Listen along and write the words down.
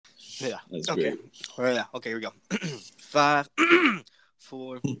Yeah. That's Okay. great. All right. Okay. Here we go. 5,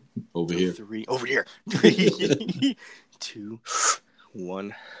 4, Over here. 3. Over here. 3, 2,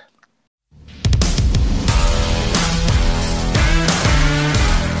 1.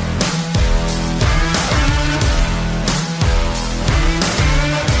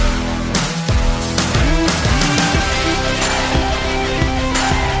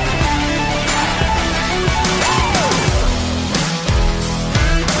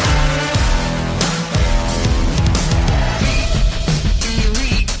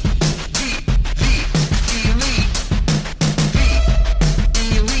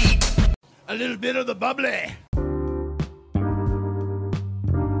 A little bit of the bubbly.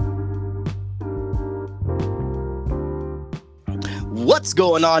 What's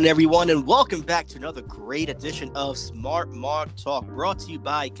going on, everyone, and welcome back to another great edition of Smart Mark Talk, brought to you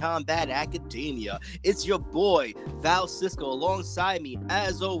by Combat Academia. It's your boy, Val Cisco, alongside me,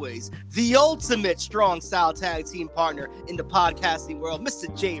 as always, the ultimate strong style tag team partner in the podcasting world,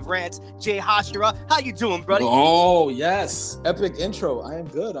 Mr. Jay Rants, Jay Hashira. How you doing, buddy? Oh, yes. Epic intro. I am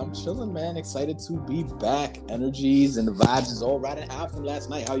good. I'm chilling, man. Excited to be back. Energies and the vibes is all riding high from last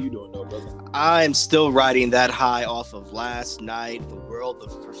night. How you doing, though, brother? I'm still riding that high off of last night. The world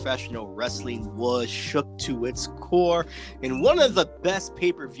of professional wrestling was shook to its core in one of the best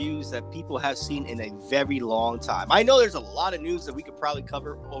pay-per-views that people have seen in a very long time. I know there's a lot of news that we could probably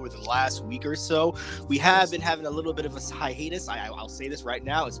cover over the last week or so. We have been having a little bit of a hiatus. I'll say this right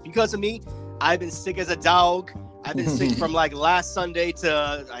now. It's because of me. I've been sick as a dog. I've been sick from like last Sunday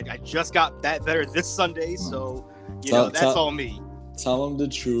to I just got that better this Sunday. So, that's all me. Tell them the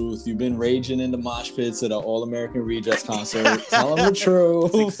truth. You've been raging in the mosh pits at an All-American Redress concert. Tell them the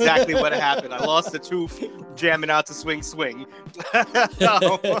truth. That's exactly what happened. I lost a tooth jamming out to Swing Swing.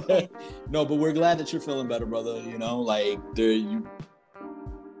 No, but we're glad that you're feeling better, brother. You know, like you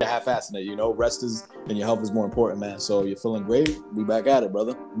half-assing it. You know, rest is and your health is more important, man. So you're feeling great. We back at it,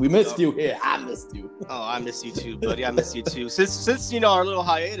 brother. We missed you here. I missed you. Oh, I miss you too, buddy. I miss you too. Since our little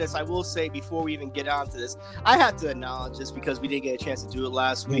hiatus, I will say before we even get on to this, I have to acknowledge this because we didn't get a chance to do it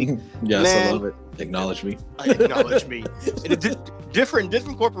last week. Yes, Man, I love it. Acknowledge me. Acknowledge me.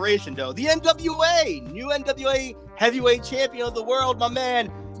 Different corporation though. The NWA, new NWA heavyweight champion of the world, my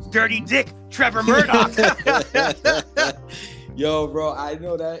man, Dirty Dick Trevor Murdoch. Yo, bro, I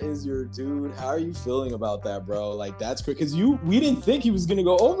know that is your dude. How are you feeling about that, bro? Like, that's crazy because we didn't think he was gonna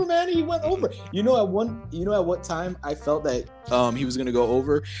go over, man. He went over. At what time I felt that he was gonna go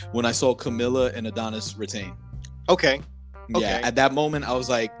over when I saw Camilla and Adonis retain. Okay. Yeah, at that moment I was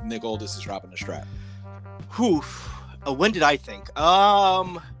like, Nick Aldis is dropping the strap. Whew. When did I think?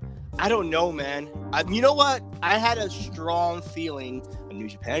 I don't know, man. You know what? I had a strong feeling, a New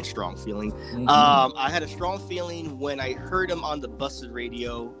Japan strong feeling. Mm-hmm. I had a strong feeling when I heard him on the Busted Open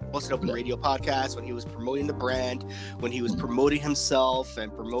Radio podcast, when he was promoting the brand, when he was promoting himself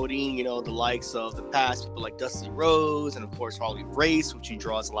and promoting, the likes of the past people like Dusty Rhodes and of course Harley Race, which he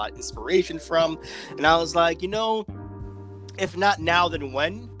draws a lot of inspiration from. And I was like, if not now, then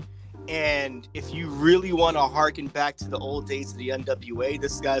when? And if you really want to harken back to the old days of the NWA,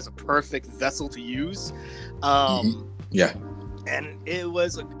 this guy's a perfect vessel to use. Yeah. And it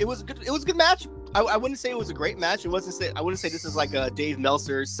was a good match. I wouldn't say it was a great match. I wouldn't say this is like a Dave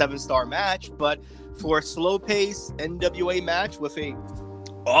Meltzer 7-star match, but for a slow pace NWA match with a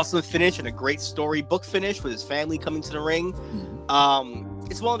awesome finish and a great storybook finish with his family coming to the ring.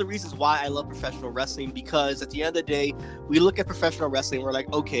 It's one of the reasons why I love professional wrestling, because at the end of the day, we look at professional wrestling, we're like,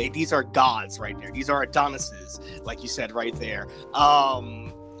 okay, these are gods right there. These are Adonises, like you said right there.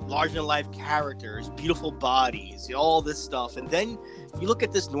 Larger than life characters, beautiful bodies, all this stuff. And then you look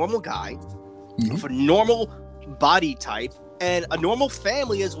at this normal guy with a normal body type and a normal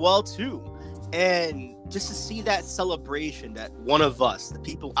family as well too. And just to see that celebration that one of us, the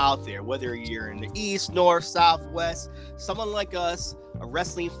people out there, whether you're in the East, North, South, West, someone like us, a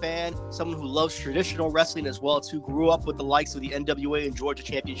wrestling fan, someone who loves traditional wrestling as well too, grew up with the likes of the NWA and Georgia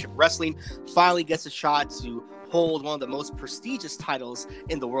Championship Wrestling, finally gets a shot to hold one of the most prestigious titles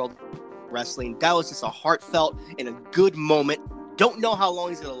in the world of wrestling. That was just a heartfelt and a good moment. Don't know how long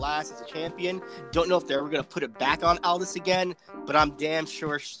he's going to last as a champion. Don't know if they're ever going to put it back on Aldis again, but I'm damn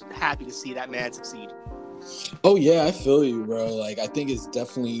sure happy to see that man succeed. Oh, yeah, I feel you, bro. Like, I think it's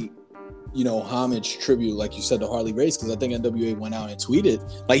definitely, homage, tribute, like you said, to Harley Race, because I think NWA went out and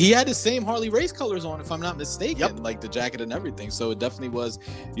tweeted. Like, he had the same Harley Race colors on, if I'm not mistaken, like the jacket and everything. So it definitely was,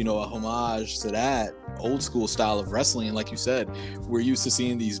 a homage to that old school style of wrestling. And like you said, we're used to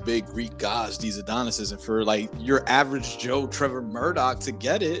seeing these big Greek gods, these Adonises, and for, like, your average Joe Trevor Murdoch to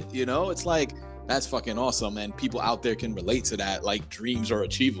get it, it's like, That's fucking awesome, and people out there can relate to that. Like, dreams are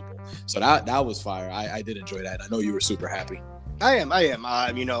achievable. So that was fire. I did enjoy that. I know you were super happy. I am.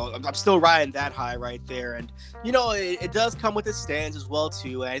 I'm still riding that high right there, and it does come with the stands as well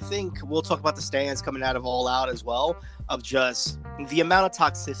too. And I think we'll talk about the stands coming out of All Out as well, of just the amount of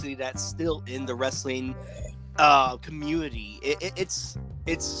toxicity that's still in the wrestling community. It's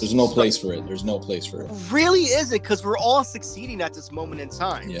there's no place for it. There's no place for it. Really isn't, because we're all succeeding at this moment in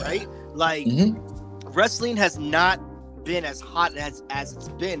time, right? Like, wrestling has not been as hot as it's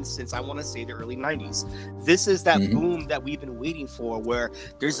been since, I want to say, the early 90s. This is that boom that we've been waiting for, where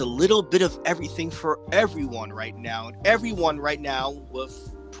there's a little bit of everything for everyone right now. And everyone right now,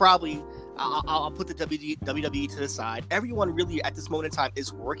 with probably, I'll put the WWE to the side, everyone really at this moment in time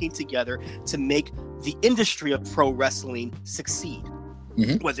is working together to make the industry of pro wrestling succeed.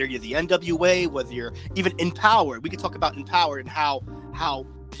 Whether you're the NWA, whether you're even Empowered. We could talk about Empowered and how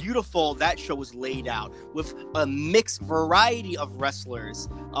beautiful that show was laid out, with a mixed variety of wrestlers,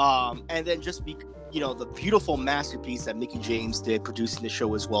 and then just the beautiful masterpiece that Mickie James did producing the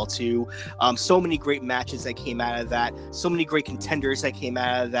show as well too. So many great matches that came out of that, so many great contenders that came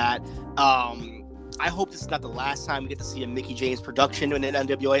out of that. I hope this is not the last time we get to see a Mickie James production in an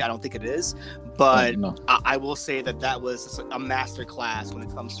NWA. I don't think it is, but I will say that was a master class when it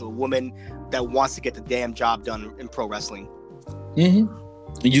comes to a woman that wants to get the damn job done in pro wrestling.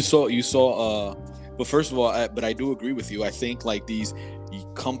 You saw. But first of all, but I do agree with you. I think like these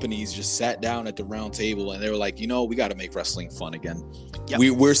companies just sat down at the round table and they were like, we got to make wrestling fun again.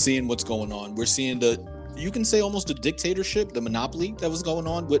 We're seeing what's going on. We're seeing you can say almost the dictatorship, the monopoly that was going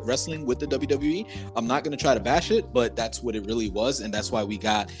on with wrestling with the WWE. I'm not going to try to bash it, but that's what it really was. And that's why we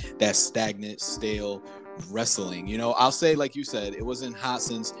got that stagnant, stale wrestling. I'll say, like you said, it wasn't hot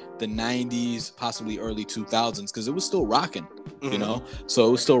since the 90s, possibly early 2000s, because it was still rocking, so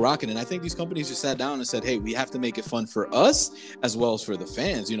it was still rocking. And I think these companies just sat down and said, hey, we have to make it fun for us as well as for the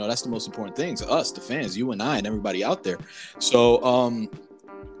fans. That's the most important thing to us, the fans, you and I and everybody out there. So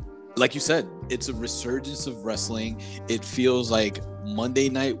like you said, it's a resurgence of wrestling. It feels like Monday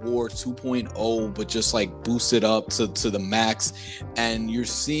Night War 2.0, but just like boosted up to the max. And you're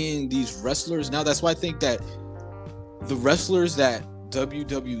seeing these wrestlers now. That's why I think that the wrestlers that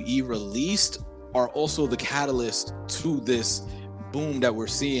WWE released are also the catalyst to this boom that we're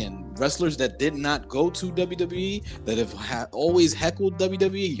seeing. Wrestlers that did not go to WWE, that have always heckled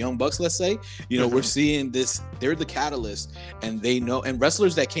WWE, Young Bucks, let's say, we're seeing this. They're the catalyst, and they know. And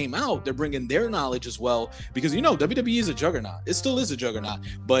wrestlers that came out, they're bringing their knowledge as well, because WWE is a juggernaut. It still is a juggernaut,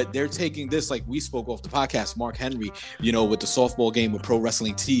 but they're taking this, like we spoke off the podcast, Mark Henry, with the softball game with Pro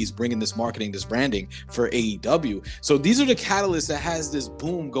Wrestling Tees, bringing this marketing, this branding for AEW. So these are the catalysts that has this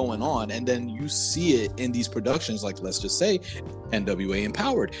boom going on, and then you see it in these productions, like let's just say NWA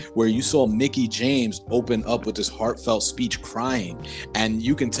Empowered, where you saw Mickie James open up with this heartfelt speech crying, and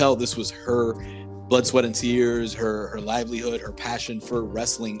you can tell this was her blood, sweat, and tears, her livelihood, her passion for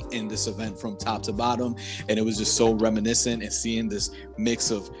wrestling in this event from top to bottom. And it was just so reminiscent, and seeing this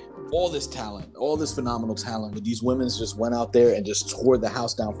mix of all this talent, all this phenomenal talent, but these women just went out there and just tore the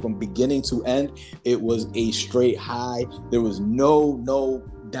house down from beginning to end. It was a straight high. There was no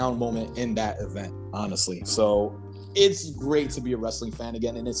down moment in that event, honestly. So it's great to be a wrestling fan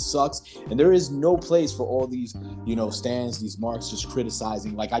again, and it sucks. And there is no place for all these, stands, these marks just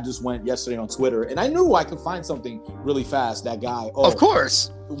criticizing. Like, I just went yesterday on Twitter, and I knew I could find something really fast. That guy, of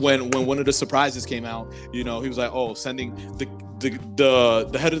course, when one of the surprises came out, he was like, sending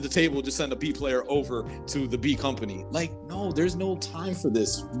the head of the table, just send a B player over to the B company. Like, no, there's no time for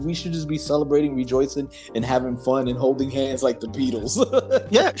this. We should just be celebrating, rejoicing, and having fun and holding hands like the Beatles.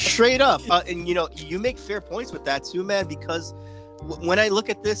 Yeah, straight up. And you make fair points with that too, man, because when I look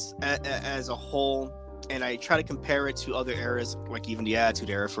at this as a whole, and I try to compare it to other eras, like even the Attitude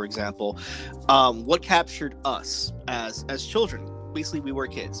Era, for example, what captured us as children? Basically, we were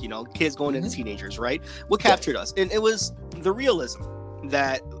kids, kids going into teenagers, right? What captured us? And it was the realism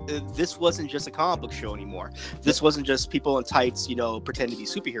that this wasn't just a comic book show anymore. This wasn't just people in tights, pretending to be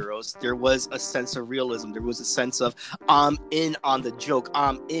superheroes. There was a sense of realism. There was a sense of, I'm in on the joke.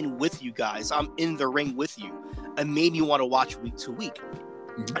 I'm in with you guys. I'm in the ring with you. It made me want to watch week to week.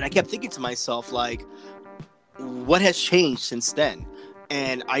 And I kept thinking to myself, like, what has changed since then?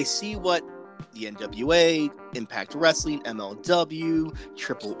 And I see what the NWA, Impact Wrestling, MLW,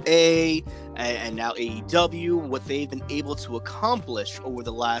 AAA, and now AEW, what they've been able to accomplish over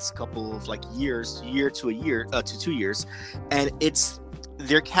the last couple of years, year to 2 years, and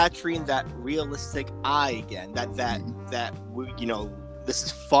they're capturing that realistic eye again, that This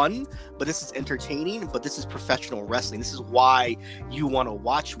is fun, but this is entertaining, but this is professional wrestling. This is why you want to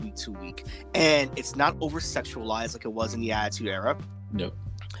watch week to week. And it's not over-sexualized like it was in the Attitude Era. No.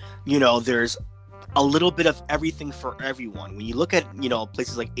 You know, there's a little bit of everything for everyone. When you look at, you know,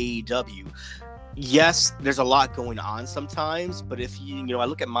 places like AEW, yes, there's a lot going on sometimes, but if you know, I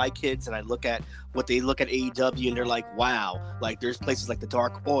look at my kids and I look at what they look at AEW and they're like, wow, like there's places like the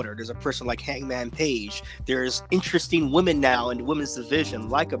Dark Order, there's a person like Hangman Page, there's interesting women now in the women's division,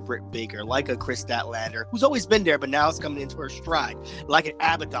 like a Britt Baker, like a Chris Statlander, who's always been there, but now it's coming into her stride, like an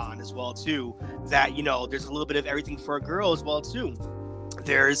Abaddon as well too, that, you know, there's a little bit of everything for a girl as well too.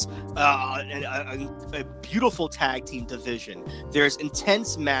 There's a beautiful tag team division. There's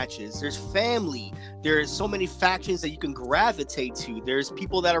intense matches. There's family. There's so many factions that you can gravitate to. There's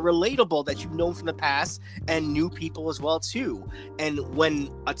people that are relatable that you've known from the past and new people as well too. And when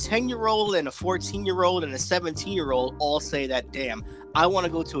a 10-year-old and a 14-year-old and a 17-year-old all say that, damn, I want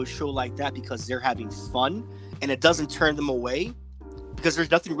to go to a show like that because they're having fun and it doesn't turn them away, because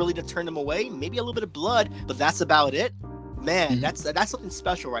there's nothing really to turn them away, maybe a little bit of blood, but that's about it. Man, that's something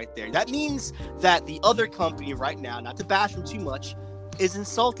special right there. That means that the other company right now, not to bash them too much, is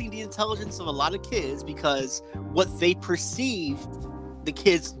insulting the intelligence of a lot of kids, because what they perceive the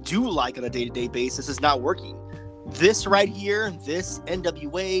kids do like on a day-to-day basis is not working. This right here, this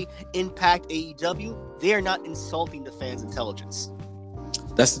NWA, Impact, AEW, they are not insulting the fans' intelligence.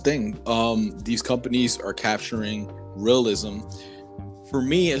 That's the thing. These companies are capturing realism. For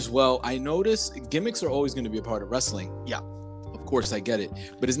me as well, I notice gimmicks are always going to be a part of wrestling. Yeah. Of course, I get it.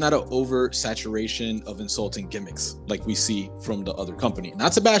 But it's not an oversaturation of insulting gimmicks like we see from the other company.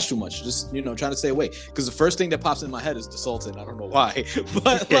 Not to bash too much, just, you know, trying to stay away. Because the first thing that pops in my head is the Sultan. I don't know why.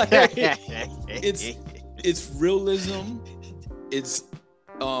 But like, it's realism. It's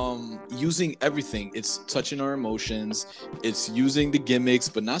using everything. It's touching our emotions. It's using the gimmicks,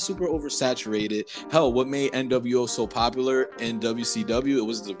 but not super oversaturated. Hell, what made NWO so popular in WCW, it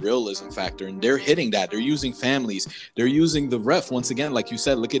was the realism factor, and they're hitting that. They're using families. They're using the ref once again, like you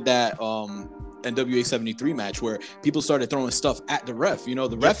said. Look at that NWA 73 match where people started throwing stuff at the ref. You know,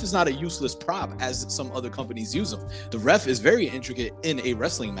 the ref is not a useless prop as some other companies use them. The ref is very intricate in a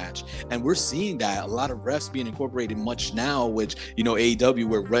wrestling match, and we're seeing that a lot of refs being incorporated much now, which, you know, AEW,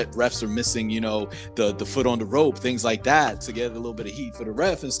 where refs are missing, you know, the foot on the rope, things like that, to get a little bit of heat for the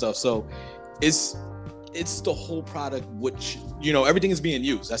ref and stuff. So it's the whole product, which, you know, everything is being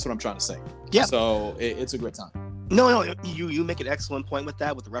used. That's what I'm trying to say. Yeah. So it's a great time. No, you make an excellent point with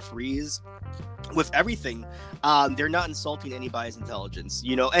that, with the referees, with everything. They're not insulting anybody's intelligence,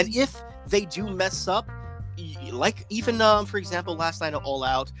 you know. And if they do mess up, like even for example, last night at All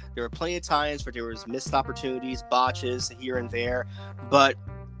Out, there were plenty of times where there was missed opportunities, botches here and there, but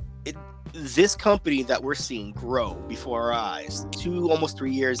this company that we're seeing grow before our eyes, almost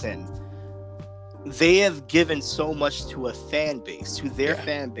 3 years in, they have given so much to a fan base, to their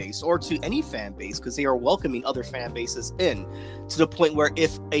fan base, or to any fan base, because they are welcoming other fan bases in, to the point where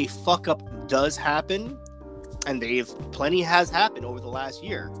if a fuck up does happen, and plenty has happened over the last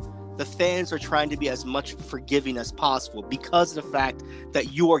year, the fans are trying to be as much forgiving as possible, because of the fact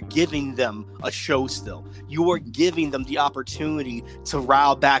that you are giving them a show still. You are giving them the opportunity to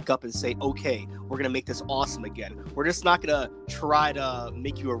rile back up and say, okay, we're going to make this awesome again. We're just not going to try to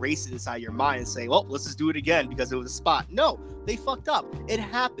make you erase it inside your mind and say, well, let's just do it again because it was a spot. No, they fucked up. It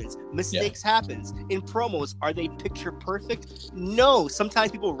happens. Mistakes happens. In promos, are they picture perfect? No.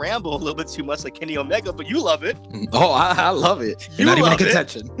 Sometimes people ramble a little bit too much, like Kenny Omega, but you love it. Oh, I love it. You're not even in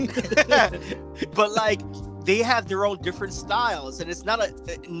contention. But like, they have their own different styles, and it's not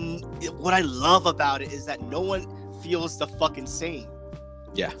what I love about it is that no one feels the fucking same.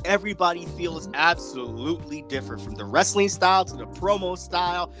 Yeah. Everybody feels absolutely different, from the wrestling style to the promo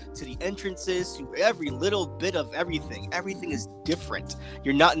style to the entrances to every little bit of everything. Everything is different.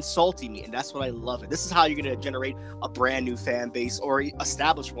 You're not insulting me, and that's what I love. It. This is how you're going to generate a brand new fan base, or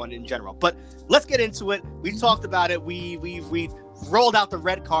establish one in general. But let's get into it. We talked about it. We rolled out the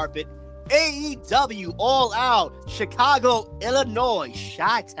red carpet. AEW All Out, Chicago, Illinois,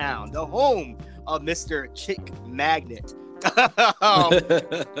 Chi-Town, the home of Mr. Chick Magnet.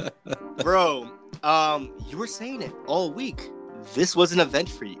 Bro, you were saying it all week. This was an event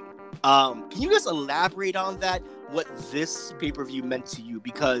for you. Can you just elaborate on that? What this pay-per-view meant to you?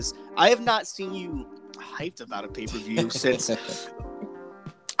 Because I have not seen you hyped about a pay-per-view since.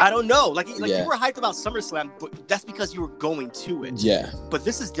 I don't know. Like you were hyped about SummerSlam, but that's because you were going to it. Yeah. But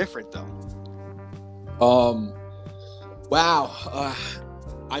this is different, though. Wow.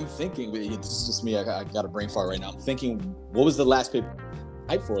 I'm thinking, this is just me. I got a brain fart right now. I'm thinking, what was the last paper?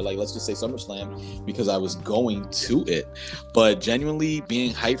 hyped for it. Like, let's just say SummerSlam, because I was going to it. But genuinely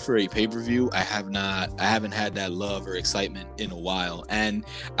being hyped for a pay-per-view, I haven't had that love or excitement in a while. And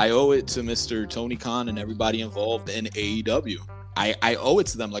I owe it to Mr. Tony Khan and everybody involved in AEW. I owe it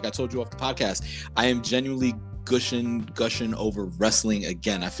to them. Like I told you off the podcast, I am genuinely gushing over wrestling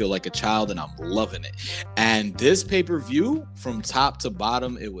again. I feel like a child and I'm loving it. And this pay-per-view, from top to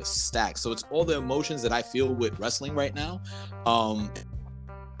bottom, it was stacked. So it's all the emotions that I feel with wrestling right now.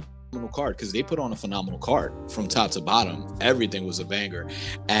 Card, because they put on a phenomenal card from top to bottom. Everything was a banger.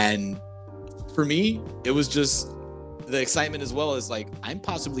 And for me, it was just the excitement, as well as like, I'm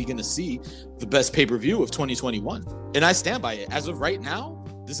possibly going to see the best pay-per-view of 2021. And I stand by it. As of right now,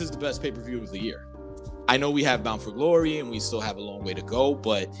 this is the best pay-per-view of the year. I know we have Bound for Glory and we still have a long way to go,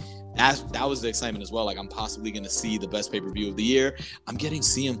 but that was the excitement as well. Like, I'm possibly going to see the best pay-per-view of the year. I'm getting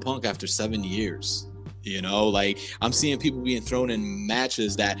CM Punk after 7 years. You know, like, I'm seeing people being thrown in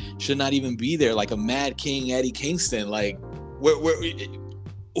matches that should not even be there, like a Mad King Eddie Kingston. Like,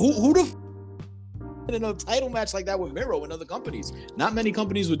 who the in a title match like that with Miro and other companies? Not many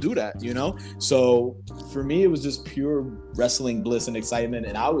companies would do that, you know? So for me, it was just pure wrestling bliss and excitement,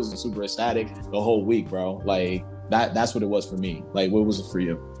 and I was super ecstatic the whole week, bro. Like, that's what it was for me. Like, what was it for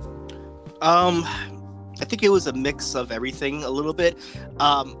you? I think it was a mix of everything a little bit.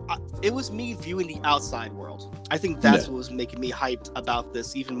 It was me viewing the outside world. I think that's what was making me hyped about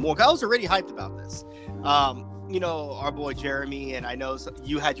this even more. I was already hyped about this. You know, our boy Jeremy, and I know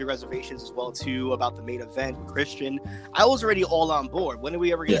you had your reservations as well too about the main event with Christian. I was already all on board. When are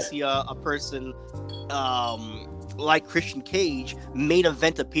we ever going to see a person like Christian Cage main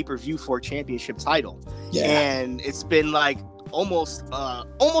event a pay-per-view for a championship title? And it's been like almost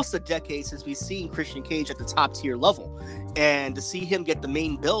a decade since we've seen Christian Cage at the top tier level, and to see him get the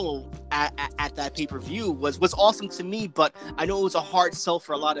main bill at that pay-per-view was awesome to me. But I know it was a hard sell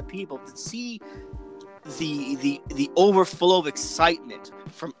for a lot of people to see the overflow of excitement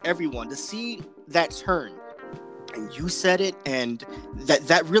from everyone, to see that turn. And you said it, and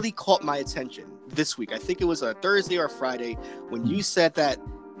that really caught my attention this week. I think it was a Thursday or a Friday when you said that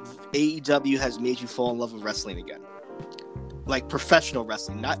AEW has made you fall in love with wrestling again. Like professional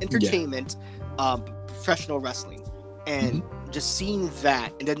wrestling, not entertainment, professional wrestling. And just seeing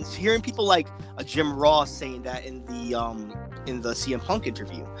that, and then hearing people like Jim Ross saying that in the CM Punk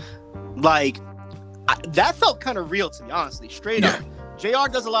interview, like, that felt kind of real to me, honestly. Straight up, JR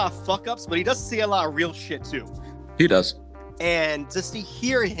does a lot of fuck ups, but he does say a lot of real shit too. He does. And just to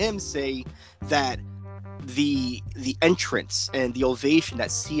hear him say that the entrance and the ovation that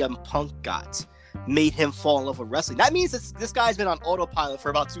CM Punk got made him fall in love with wrestling. That means this guy's been on autopilot for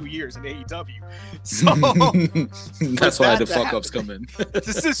about 2 years in AEW. So that's why the fuck ups come in.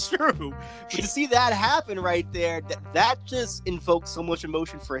 This is true. But to see that happen right there, that just invokes so much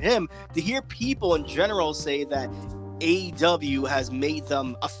emotion for him. To hear people in general say that AEW has made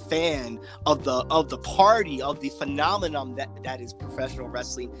them a fan of the party, of the phenomenon that is professional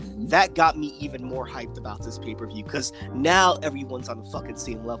wrestling, that got me even more hyped about this pay-per-view, because now everyone's on the fucking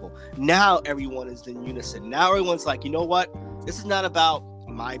same level. Now everyone is in unison. Now everyone's like, you know what? This is not about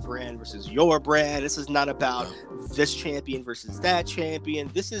my brand versus your brand. This is not about this champion versus that champion.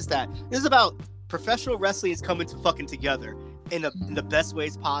 This is about professional wrestling is coming to fucking together in the best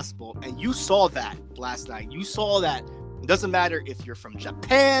ways possible. And you saw that last night. You saw that. It doesn't matter if you're from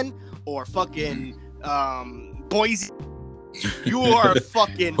Japan or fucking Boise. You are a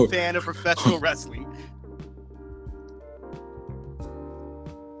fucking fan of professional wrestling.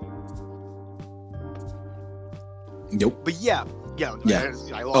 Nope. But yeah.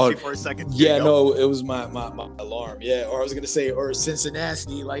 I lost you for a second. Yeah, no, it was my alarm. Yeah, or I was gonna say, or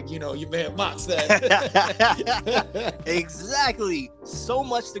Cincinnati, like, you know, you man Mox that. Exactly. So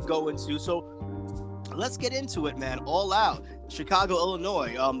much to go into. So let's get into it, man. All Out, Chicago,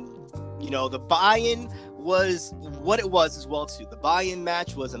 Illinois. You know, the buy-in was what it was as well too. The buy-in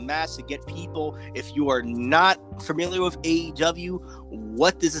match was a match to get people, if you are not familiar with AEW,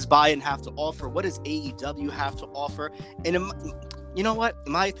 what does this buy-in have to offer? What does AEW have to offer? And you know what?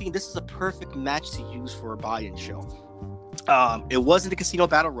 In my opinion, this is a perfect match to use for a buy-in show. It wasn't a casino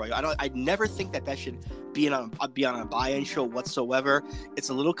battle royal. I never think that should be on a buy-in show whatsoever. It's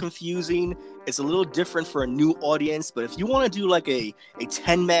a little confusing. It's a little different for a new audience. But if you want to do like a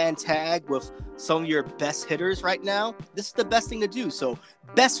 10-man tag with some of your best hitters right now, this is the best thing to do. So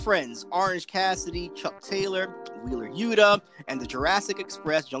Best Friends, Orange Cassidy, Chuck Taylor, Wheeler Yuta, and the Jurassic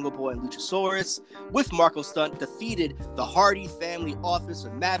Express, Jungle Boy and Luchasaurus, with Marco Stunt, defeated the Hardy Family Office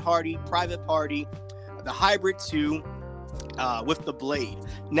with Matt Hardy, Private Party, the Hybrid 2, with the Blade.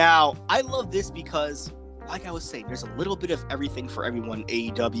 Now, I love this because like I was saying, there's a little bit of everything for everyone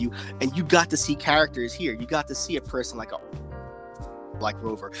in AEW, and you got to see characters here. You got to see a person like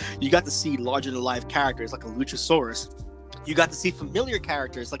Rover. You got to see larger than life characters like a Luchasaurus. You got to see familiar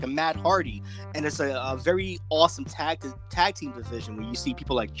characters like a Matt Hardy, and it's a very awesome tag team division where you see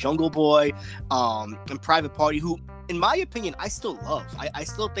people like Jungle Boy and Private Party, who, in my opinion, I still love. I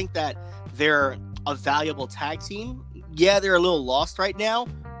still think that they're a valuable tag team. Yeah, they're a little lost right now,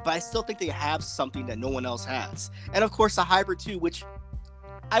 but I still think they have something that no one else has. And of course, the Hybrid 2, which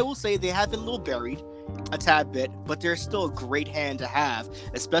I will say they have been a little buried a tad bit, but they're still a great hand to have,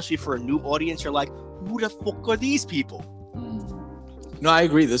 especially for a new audience. You're like, who the fuck are these people? No, I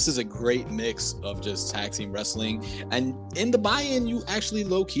agree. This is a great mix of just tag team wrestling. And in the buy-in, you actually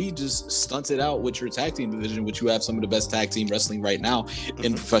low-key just stunted out with your tag team division, which you have some of the best tag team wrestling right now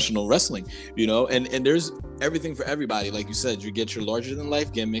in professional wrestling, you know? And there's everything for everybody. Like you said, you get your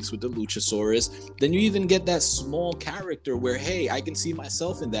larger-than-life gimmicks with the Luchasaurus. Then you even get that small character where, hey, I can see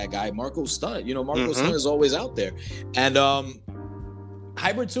myself in that guy, Marco Stunt. You know, Marco Stunt is always out there. And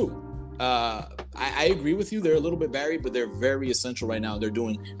Hybrid 2. I agree with you. They're a little bit buried, but they're very essential right now. They're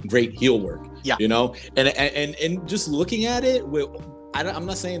doing great heel work. Yeah, you know, and just looking at it, I'm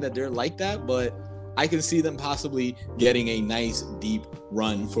not saying that they're like that, but I can see them possibly getting a nice deep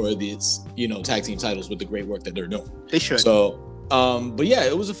run for these, you know, tag team titles with the great work that they're doing. They should. So. But yeah,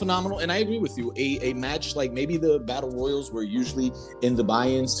 it was a phenomenal, and I agree with you. A match like maybe the Battle Royals were usually in the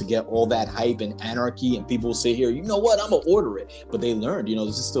buy-ins to get all that hype and anarchy, and people say here, you know what, I'm gonna order it. But they learned, you know,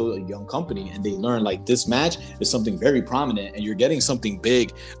 this is still a young company, and they learned like this match is something very prominent, and you're getting something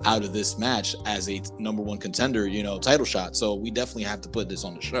big out of this match as a number one contender, you know, title shot. So we definitely have to put this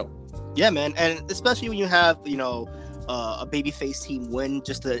on the show. Yeah, man, and especially when you have, you know, a babyface team win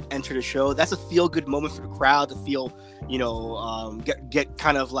just to enter the show. That's a feel-good moment for the crowd to feel, you know, get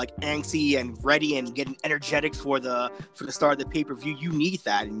kind of like angsty and ready and getting energetic for the start of the pay-per-view. You need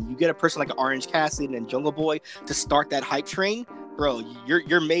that, and you get a person like Orange Cassidy and Jungle Boy to start that hype train, bro.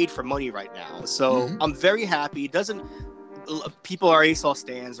 You're made for money right now. So I'm very happy. It doesn't. People are ASOS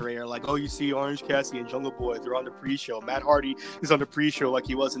stands right? Are like, oh, you see Orange Cassidy and Jungle Boy, they're on the pre-show. Matt Hardy is on the pre-show like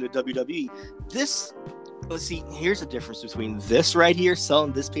he was in the WWE. Let's see, here's the difference between this right here,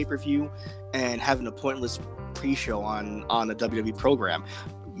 selling this pay-per-view, and having a pointless pre-show on a WWE program.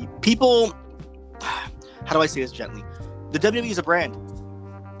 People, how do I say this gently? The WWE is a brand.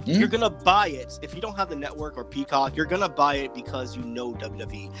 You're going to buy it. If you don't have the network or Peacock, you're going to buy it because you know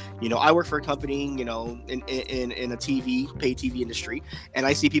WWE. You know, I work for a company, you know, in a pay TV industry, and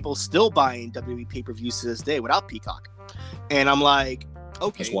I see people still buying WWE pay-per-views to this day without Peacock. And I'm like,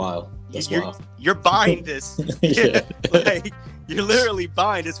 okay. That's wild. You're buying this. Like, you're literally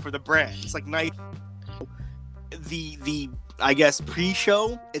buying this for the brand. It's like the I guess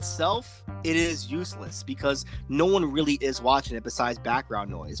pre-show itself, it is useless because no one really is watching it besides background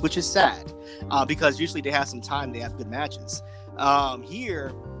noise, which is sad because usually they have some time, they have good matches.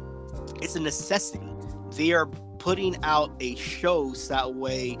 Here, it's a necessity. They are putting out a show so that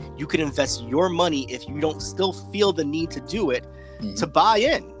way you can invest your money if you don't still feel the need to do it. To buy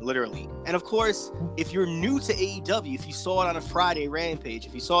in, literally. And of course, if you're new to AEW, if you saw it on a Friday Rampage,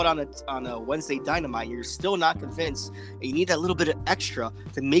 if you saw it on a Wednesday Dynamite, you're still not convinced, and you need that little bit of extra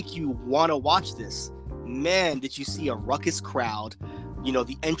to make you want to watch this. Man, did you see a ruckus crowd? You know,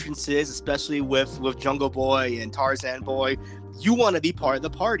 the entrances, especially with Jungle Boy and Tarzan Boy, you want to be part of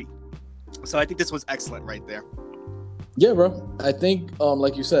the party. So I think this was excellent right there. Yeah, bro. I think,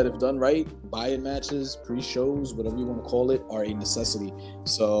 like you said, if done right, buy-in matches, pre-shows, whatever you want to call it, are a necessity.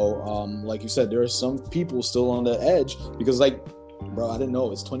 So, like you said, there are some people still on the edge because, like, bro, I didn't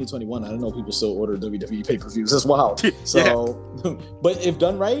know it's 2021. I didn't know people still order WWE pay-per-views. That's wild. So, but if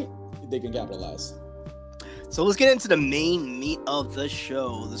done right, they can capitalize. So let's get into the main meat of the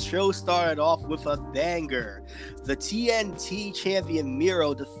show. The show started off with a banger. The TNT champion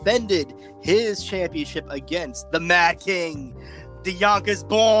Miro defended his championship against the Mad King, the Yonkers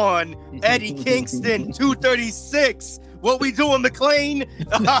born Eddie Kingston, 236. What we doing, McLean?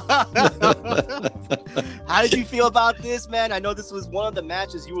 How did you feel about this, man? I know this was one of the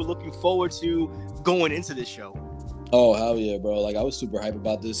matches you were looking forward to going into this show. Oh, hell yeah, bro. Like, I was super hype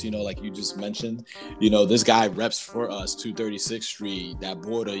about this, you know, like you just mentioned. You know, this guy reps for us, 236th Street, that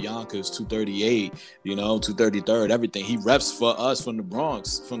border, Yonkers, 238, you know, 233rd, everything. He reps for us from the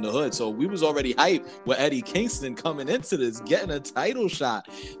Bronx, from the hood. So we was already hyped with Eddie Kingston coming into this, getting a title shot.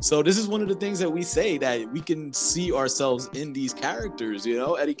 So this is one of the things that we say, that we can see ourselves in these characters, you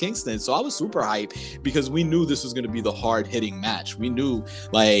know, Eddie Kingston. So I was super hyped because we knew this was going to be the hard-hitting match. We knew,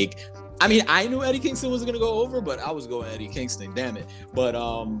 like... I mean, I knew Eddie Kingston was going to go over, but I was going Eddie Kingston, damn it. But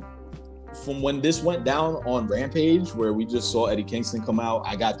from when this went down on Rampage, where we just saw Eddie Kingston come out,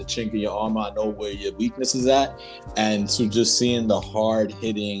 I got the chink in your armor. I know where your weakness is at. And so just seeing the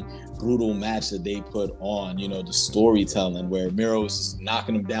hard-hitting, brutal match that they put on, you know, the storytelling where Miro was just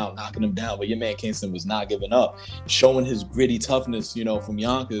knocking him down, but your man Kingston was not giving up, showing his gritty toughness, you know, from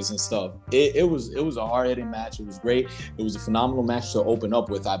Yonkers and stuff. It was a hard-hitting match. It was great. It was a phenomenal match to open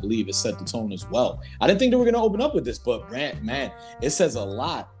up with. I believe it set the tone as well. I didn't think they were going to open up with this, but man, it says a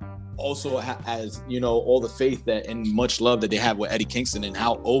lot. Also, as you know, all the faith that and much love that they have with Eddie Kingston and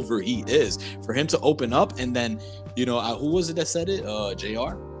how over he is, for him to open up. And then, you know, who was it that said it?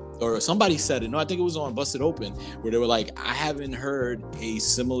 JR? Or somebody said it. No, I think it was on Busted Open, where they were like, I haven't heard a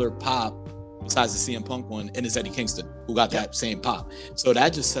similar pop besides the CM Punk one, and it's Eddie Kingston who got that same pop. So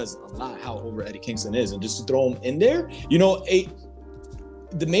that just says a lot how over Eddie Kingston is. And just to throw him in there, you know,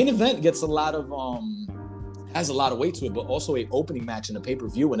 the main event gets a lot of has a lot of weight to it, but also a opening match in a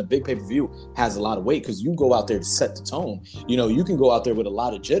pay-per-view and a big pay-per-view has a lot of weight because you go out there to set the tone. You know, you can go out there with a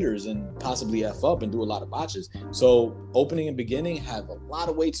lot of jitters and possibly F up and do a lot of botches. So opening and beginning have a lot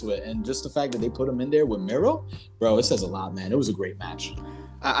of weight to it. And just the fact that they put him in there with Miro, bro, it says a lot, man. It was a great match.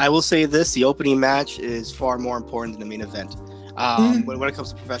 I will say this, the opening match is far more important than the main event. When it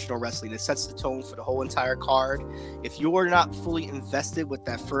comes to professional wrestling, it sets the tone for the whole entire card. If you're not fully invested with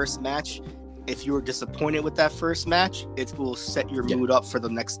that first match, if you're disappointed with that first match, it will set your mood up for the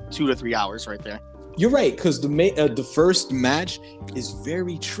next 2 to 3 hours right there. You're right, because the first match is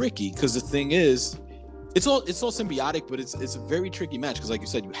very tricky. Because the thing is, it's all symbiotic, but it's a very tricky match. Because like you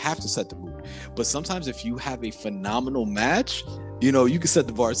said, you have to set the mood. But sometimes if you have a phenomenal match, you know, you can set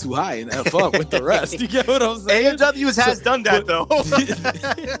the bar too high and F up with the rest. You get what I'm saying? AEW has done that, though.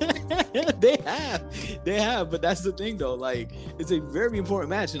 They have. But that's the thing, though. Like, it's a very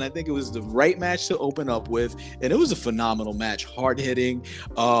important match. And I think it was the right match to open up with. And it was a phenomenal match. Hard-hitting.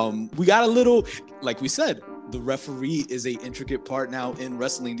 We got a little, like we said, the referee is a intricate part now in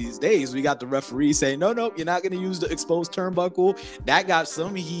wrestling these days. We got the referee saying, no, you're not going to use the exposed turnbuckle. That got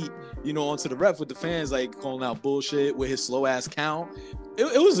some heat, you know, onto the ref with the fans, like calling out bullshit with his slow ass count.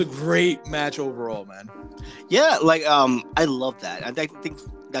 It was a great match overall, man. Yeah, like I love that. I think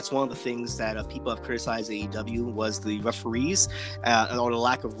that's one of the things that people have criticized AEW was the referees or the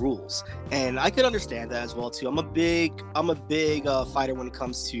lack of rules, and I could understand that as well too. I'm a big fighter when it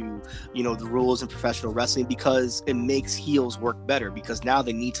comes to, you know, the rules in professional wrestling, because it makes heels work better, because now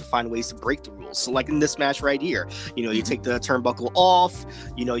they need to find ways to break the rules. So like in this match right here, you know, you take the turnbuckle off,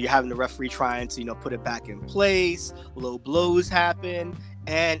 you know, you're having the referee trying to, you know, put it back in place, low blows happen.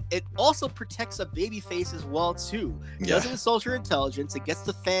 And it also protects a babyface as well too. It doesn't insult your intelligence. It gets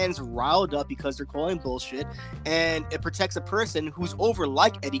the fans riled up because they're calling bullshit, and it protects a person who's over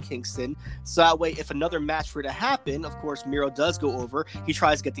like Eddie Kingston. So that way, if another match were to happen, of course, Miro does go over. He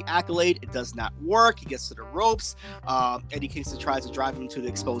tries to get the accolade. It does not work. He gets to the ropes. Eddie Kingston tries to drive him to the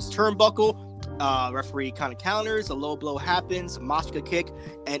exposed turnbuckle. Referee kind of counters. A low blow happens. Machka kick,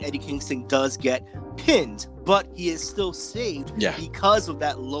 and Eddie Kingston does get pinned, but he is still saved because of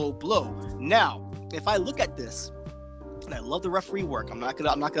that low blow. Now, if I look at this, and I love the referee work, I'm not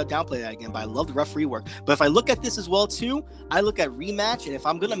gonna downplay that again, but I love the referee work. But if I look at this as well too, I look at rematch, and if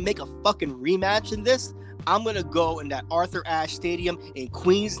I'm gonna make a fucking rematch in this, I'm gonna go in that Arthur Ashe Stadium in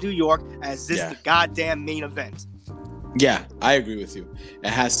Queens, New York, as this the goddamn main event. Yeah, I agree with you. It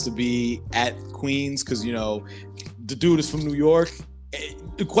has to be at Queens because, you know, the dude is from New York.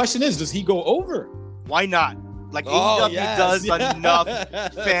 The question is, does he go over? Why not? Like, AEW does enough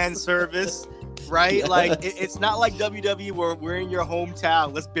fan service, right? Like, it's not like WWE where we're in your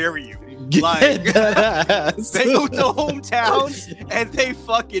hometown, let's bury you. Like, they go to hometowns and they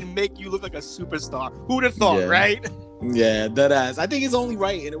fucking make you look like a superstar. Who'd have thought, right? Yeah, that ass. I think it's only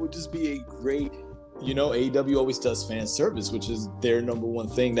right, and it would just be a great, you know, AEW always does fan service, which is their number one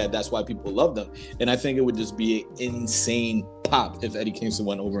thing. That's why people love them. And I think it would just be an insane pop if Eddie Kingston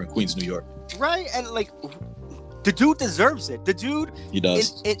went over in Queens, New York. Right, and like, the dude deserves it. The dude, he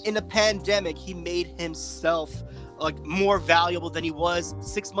does. In a pandemic, he made himself like more valuable than he was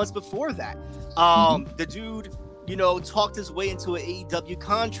 6 months before that. The dude, you know, talked his way into an AEW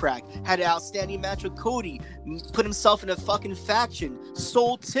contract, had an outstanding match with Cody, put himself in a fucking faction,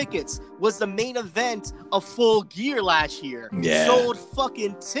 sold tickets, was the main event of Full Gear last year, sold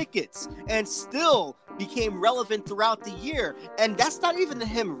fucking tickets, and still became relevant throughout the year. And that's not even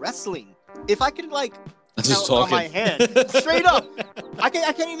him wrestling. If I could like count on my hand, straight up, I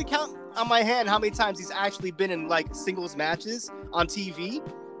can't even count on my hand how many times he's actually been in like singles matches on TV.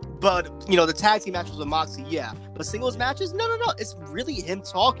 But the tag team matches with Moxley, yeah. But singles matches, no. It's really him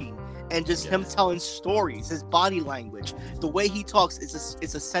talking and just him telling stories. His body language, the way he talks,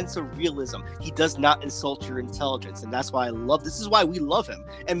 it's a sense of realism. He does not insult your intelligence, and that's why I love. This is why we love him,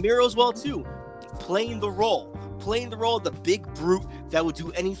 and Miro as well too, playing the role of the big brute that would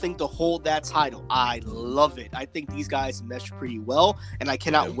do anything to hold that title. I love it. I think these guys mesh pretty well, and I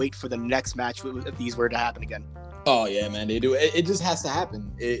cannot wait for the next match if these were to happen again. Oh yeah, man, they do. It just has to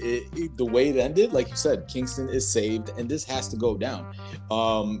happen. The way it ended, like you said, Kingston is saved, and this has to go down.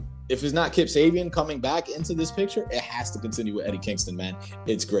 If it's not Kip Sabian coming back into this picture, it has to continue with Eddie Kingston, man.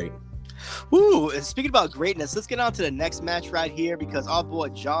 It's great. Ooh, and speaking about greatness, let's get on to the next match right here because our boy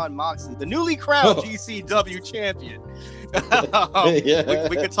Jon Moxley, the newly crowned GCW champion.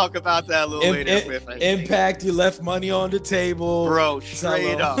 We could talk about that a little later. Impact, you left money on the table. Bro,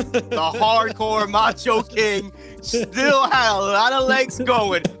 straight up. The hardcore Macho King still had a lot of legs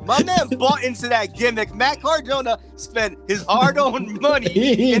going. My man bought into that gimmick. Matt Cardona spent his hard-earned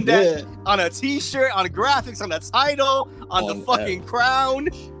money in that on a t-shirt, on graphics, on the title, on the fucking crown.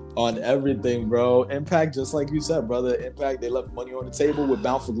 On everything, bro. Impact, just like you said, brother. Impact, they left money on the table with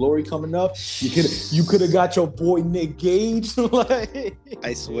Bound for Glory coming up. You could have got your boy Nick Gage.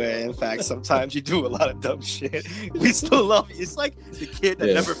 I swear, in fact, sometimes you do a lot of dumb shit. We still love you. It's like the kid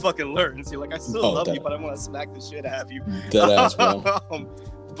that never fucking learns. You're like, I still love you, but I want to smack the shit out of you. Deadass, bro.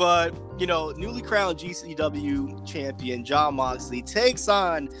 But, newly crowned GCW champion Jon Moxley takes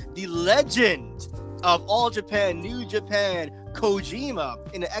on the legend of All Japan, New Japan,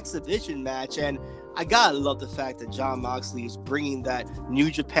 Kojima in an exhibition match. And I gotta love the fact that Jon Moxley is bringing that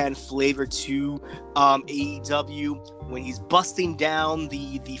New Japan flavor to AEW when he's busting down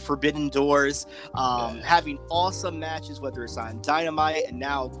the forbidden doors, having awesome matches, whether it's on Dynamite and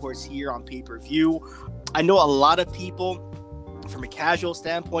now, of course, here on pay-per-view. I know a lot of people from a casual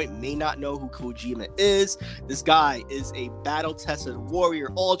standpoint may not know who Kojima is. This guy is a battle-tested warrior,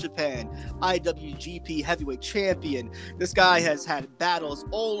 All Japan, IWGP heavyweight champion. This guy has had battles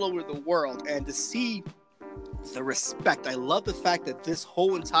all over the world, and to see the respect, I love the fact that this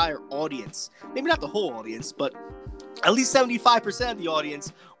whole entire audience, maybe not the whole audience, but at least 75% of the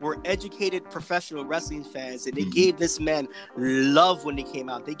audience were educated professional wrestling fans, and they gave this man love when they came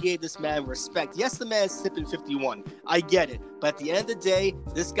out. They gave this man respect. Yes, the man's tipping 51. I get it. But at the end of the day,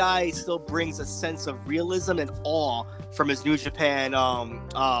 this guy still brings a sense of realism and awe from his New Japan,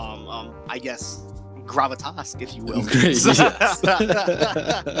 I guess, gravitas, if you will.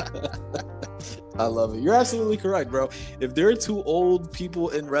 I love it. You're absolutely correct, bro. If there are two old people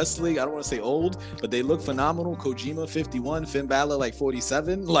in wrestling, I don't want to say old, but they look phenomenal. Kojima 51, Finn Balor like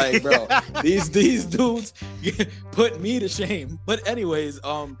 47. Like, bro, these dudes put me to shame. But anyways,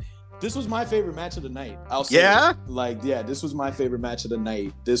 this was my favorite match of the night. I'll say, this was my favorite match of the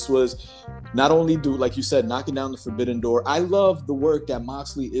night. This was not only like you said, knocking down the forbidden door. I love the work that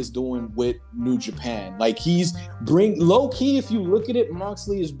Moxley is doing with New Japan. Like, he's low key, if you look at it,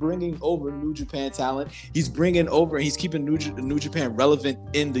 Moxley is bringing over New Japan talent. He's bringing over, and he's keeping New Japan relevant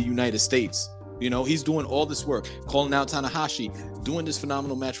in the United States. He's doing all this work, calling out Tanahashi, doing this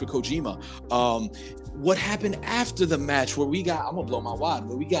phenomenal match with Kojima. What happened after the match where I'm gonna blow my wad,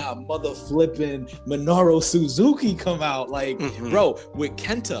 where we got a mother flipping Minoru Suzuki come out, like, bro, with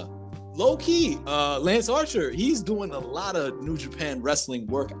Kenta. Low key, Lance Archer, he's doing a lot of New Japan wrestling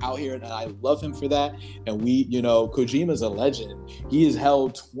work out here, and I love him for that. And Kojima's a legend. He has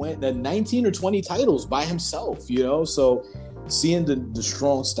held 19 or 20 titles by himself, so seeing the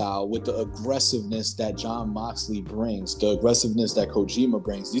strong style with the aggressiveness that Jon Moxley brings, the aggressiveness that Kojima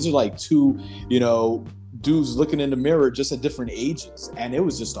brings, these are like two, dudes looking in the mirror just at different ages. And it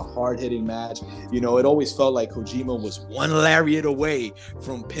was just a hard-hitting match. It always felt like Kojima was one lariat away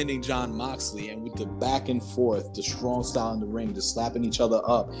from pinning Jon Moxley. And with the back and forth, the strong style in the ring, just slapping each other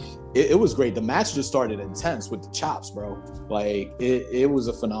up, it was great. The match just started intense with the chops, bro. Like, it was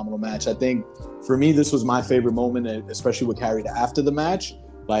a phenomenal match. I think, for me, this was my favorite moment, especially what carried after the match.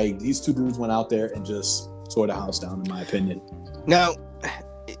 Like, these two dudes went out there and just tore the house down, in my opinion. Now,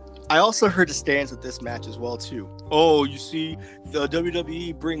 I also heard the stands with this match as well too. Oh, you see, the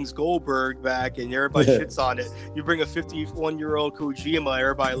WWE brings Goldberg back and everybody shits on it. You bring a 51-year-old Kojima,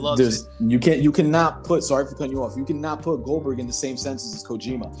 everybody loves it. You cannot put, sorry for cutting you off, you cannot put Goldberg in the same senses as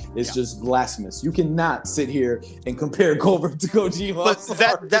Kojima. It's just blasphemous. You cannot sit here and compare Goldberg to Kojima.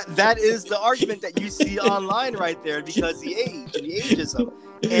 But that is the argument that you see online right there, because the age and the ageism.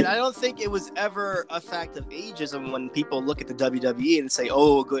 And I don't think it was ever a fact of ageism when people look at the WWE and say,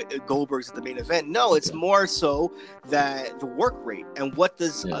 oh, Goldberg's at the main event. No, it's more so that the work rate and what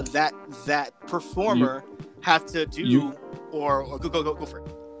does that performer have to do, or go for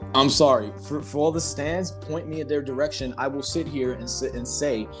it. I'm sorry. For all the stands, point me in their direction. I will sit here and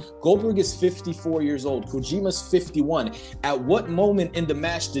say Goldberg is 54 years old. Kojima's 51. At what moment in the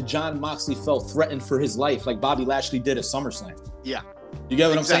match did Jon Moxley felt threatened for his life like Bobby Lashley did at SummerSlam? Yeah. You get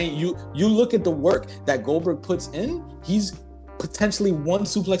what I'm saying? You look at the work that Goldberg puts in, he's potentially one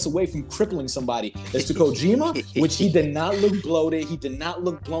suplex away from crippling somebody. As to Kojima, which he did not look bloated. He did not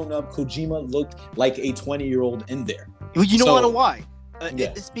look blown up. Kojima looked like a 20-year-old in there. You know why?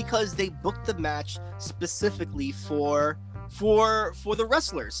 It's because they booked the match specifically for the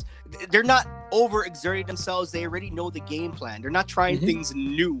wrestlers. They're not overexerting themselves. They already know the game plan. They're not trying things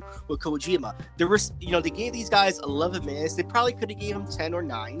new with Kojima. They gave these guys 11 minutes. They probably could have gave them 10 or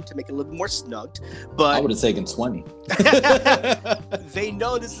 9 to make it a little bit more snugged. But I would have taken 20. They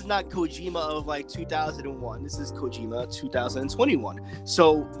know this is not Kojima of like 2001. This is Kojima 2021.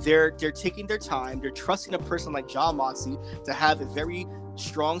 So they're taking their time. They're trusting a person like Jon Moxley to have a very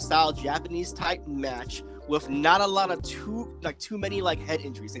strong style Japanese type match with not a lot of too many head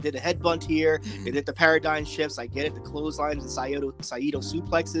injuries. They did a headbutt here. They did the paradigm shifts. I get it, the clotheslines and Saito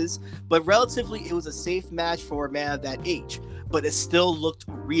suplexes. But relatively, it was a safe match for a man of that age. But it still looked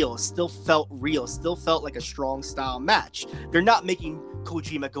real. It still felt real. It still felt like a strong style match. They're not making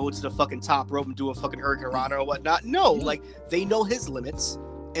Kojima go to the fucking top rope and do a fucking Hurricane Rana or whatnot. No, they know his limits.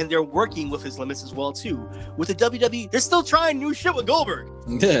 And they're working with his limits as well too. With the WWE, they're still trying new shit with Goldberg.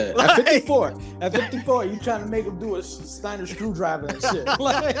 Yeah, at 54, you trying to make him do a Steiner screwdriver and shit.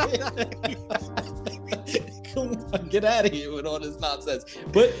 Come on, get out of here with all this nonsense.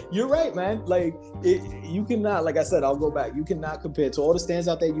 But you're right, man. You cannot, like I said, I'll go back. You cannot compare to all the stands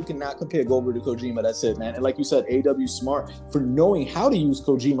out there. You cannot compare Goldberg to Kojima. That's it, man. And like you said, AEW smart for knowing how to use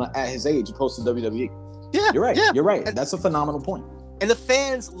Kojima at his age opposed to WWE. Yeah, you're right. Yeah. You're right. That's a phenomenal point. And the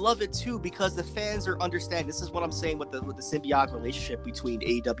fans love it too because the fans are understanding. This is what I'm saying with the symbiotic relationship between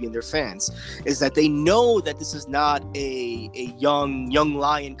AEW and their fans is that they know that this is not a young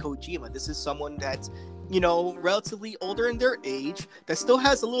lion Kojima. This is someone that's relatively older in their age that still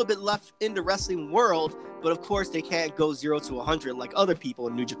has a little bit left in the wrestling world, but of course they can't go 0 to 100 like other people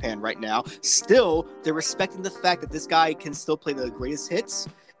in New Japan right now. Still, they're respecting the fact that this guy can still play the greatest hits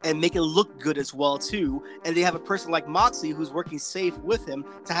and make it look good as well too. And they have a person like Moxley who's working safe with him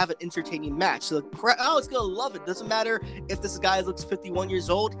to have an entertaining match. So the crowd's gonna love it. Doesn't matter if this guy looks 51 years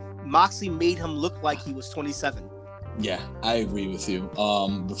old. Moxley made him look like he was 27. Yeah, I agree with you.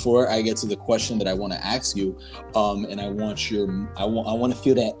 Before I get to the question that I want to ask you, and I want to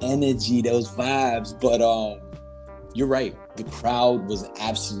feel that energy, those vibes, but you're right. The crowd was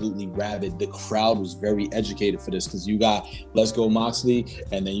absolutely rabid. The crowd was very educated for this because you got Let's Go Moxley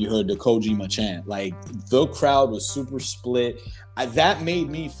and then you heard the Kojima chant. The crowd was super split. That made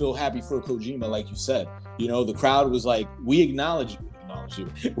me feel happy for Kojima, like you said. The crowd was like, we acknowledge you.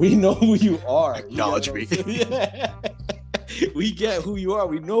 We know who you are. Acknowledge me. Yeah. We get who you are.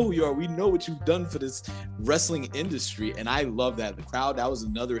 We know who you are. We know what you've done for this wrestling industry. And I love that. The crowd, that was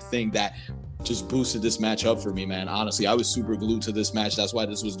another thing that just boosted this match up for me, man. Honestly, I was super glued to this match. That's why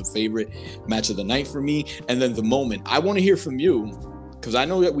this was the favorite match of the night for me. And then the moment. I want to hear from you, because I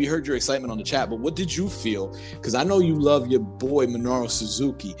know that we heard your excitement on the chat, but what did you feel? Because I know you love your boy Minoru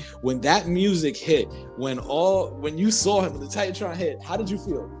Suzuki. When that music hit, when you saw him, when the Titantron hit, how did you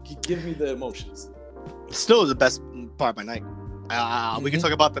feel? Give me the emotions. Still the best part of my night. We can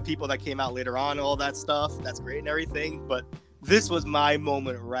talk about the people that came out later on, all that stuff. That's great and everything, but this was my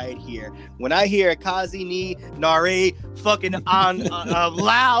moment right here. When I hear Kazi ni Nare fucking on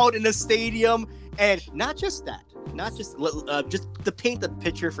loud in the stadium, and not just that, just to paint the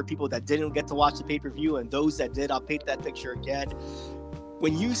picture for people that didn't get to watch the pay-per-view, and those that did, I'll paint that picture again.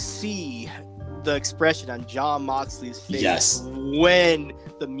 When you see the expression on Jon Moxley's face when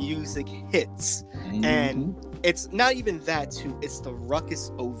the music hits, and it's not even that too, it's the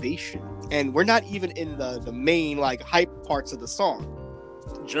ruckus ovation, and we're not even in the main hype parts of the song,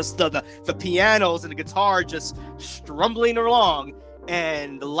 just the pianos and the guitar just strumbling along,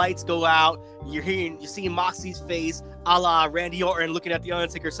 and the lights go out. You're seeing Moxley's face a la Randy Orton looking at the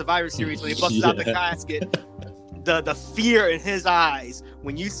Undertaker Survivor Series when he busts out the casket. The fear in his eyes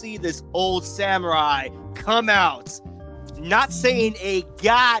when you see this old samurai come out, not saying a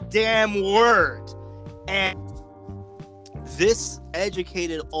goddamn word, and this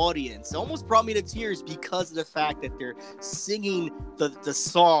educated audience almost brought me to tears because of the fact that they're singing the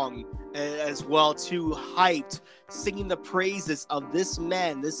song as well too, hyped, singing the praises of this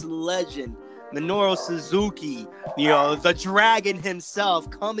man, this legend, Minoru Suzuki, the dragon himself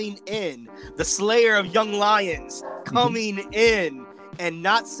coming in, the slayer of young lions coming in and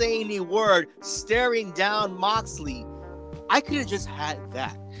not saying a word, staring down Moxley. I could have just had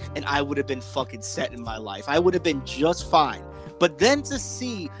that, and I would have been fucking set in my life. I would have been just fine. But then to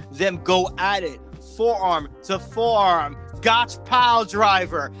see them go at it, forearm to forearm, Gotch pile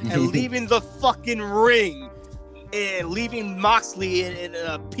driver, and leaving the fucking ring, and leaving Moxley in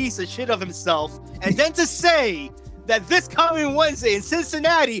a piece of shit of himself, and then to say that this coming Wednesday in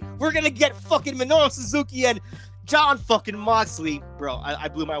Cincinnati, we're gonna get fucking Minoru Suzuki and John fucking Moxley, bro, I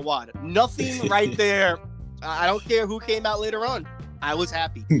blew my wad. Nothing right there. I don't care who came out later on. I was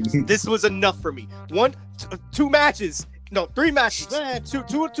happy. This was enough for me. 2 matches. No, 3 matches. Two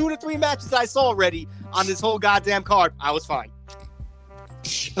to 3 matches I saw already on this whole goddamn card. I was fine.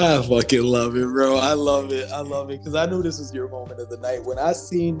 I fucking love it, bro. I love it because I knew this was your moment of the night. When I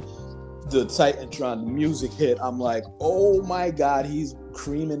seen the Titantron music hit, I'm like, oh my God, he's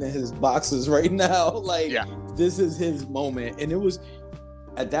creaming in his boxes right now. Like, This is his moment. And it was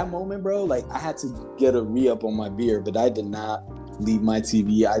at that moment, bro, like I had to get a re-up on my beer, but I did not leave my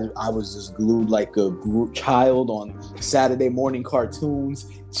TV. I was just glued like a child on Saturday morning cartoons,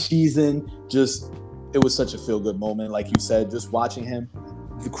 cheesing. It was such a feel-good moment. Like you said, just watching him,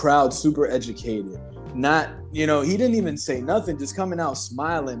 the crowd super educated. Not, he didn't even say nothing, just coming out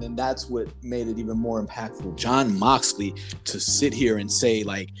smiling, and that's what made it even more impactful. John Moxley to sit here and say,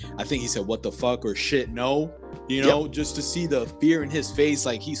 like, I think he said, what the fuck or shit, no, just to see the fear in his face,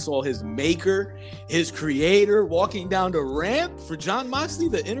 like he saw his maker, his creator walking down the ramp for John Moxley,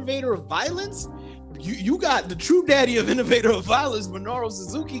 the innovator of violence. You got the true daddy of innovator of violence, Minoru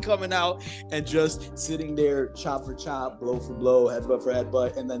Suzuki, coming out and just sitting there, chop for chop, blow for blow, headbutt for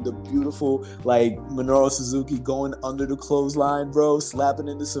headbutt, and then the beautiful, like, Minoru Suzuki going under the clothesline, bro, slapping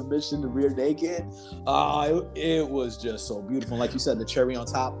into submission, the rear naked. It was just so beautiful. And like you said, the cherry on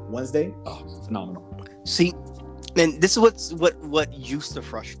top, Wednesday, phenomenal. See, and this is what used to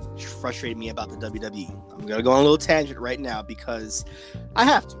frustrate me about the WWE. I'm gonna go on a little tangent right now because I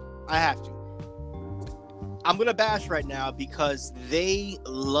have to. I'm going to bash right now because they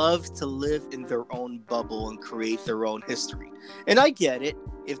love to live in their own bubble and create their own history. And I get it.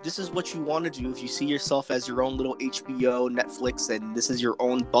 If this is what you want to do, if you see yourself as your own little HBO, Netflix, and this is your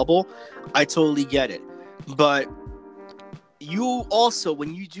own bubble, I totally get it. But you also,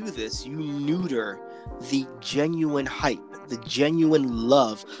 when you do this, you neuter the genuine hype, the genuine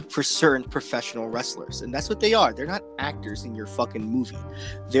love for certain professional wrestlers. And that's what they are. They're not actors in your fucking movie.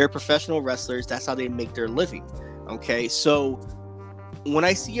 They're professional wrestlers. That's how they make their living. Okay? So when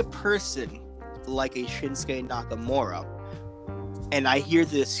I see a person like a Shinsuke Nakamura, and I hear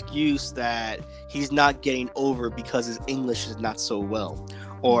the excuse that he's not getting over because his English is not so well,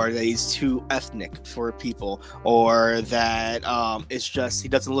 or that he's too ethnic for people, or that it's just he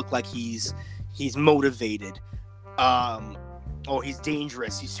doesn't look like he's motivated, or he's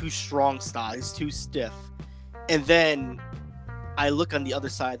dangerous, he's too strong style, he's too stiff. And then I look on the other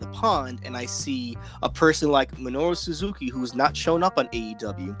side of the pond and I see a person like Minoru Suzuki, who's not shown up on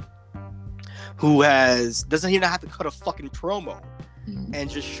AEW, who doesn't even have to cut a fucking promo, and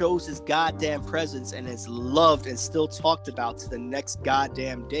just shows his goddamn presence and is loved and still talked about to the next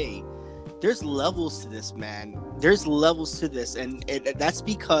goddamn day. There's levels to this, man. There's levels to this, and that's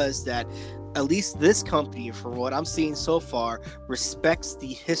because that at least this company, from what I'm seeing so far, respects the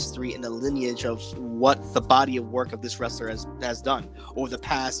history and the lineage of what the body of work of this wrestler has done over the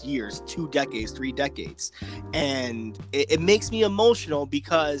past years, 2 decades, 3 decades. And it makes me emotional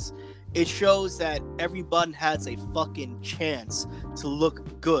because it shows that everyone has a fucking chance to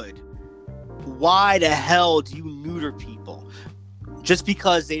look good. Why the hell do you neuter people? Just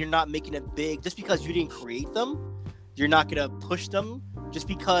because they're not making it big, just because you didn't create them, you're not going to push them. Just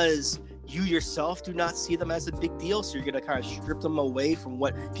because you yourself do not see them as a big deal, so you're going to kind of strip them away from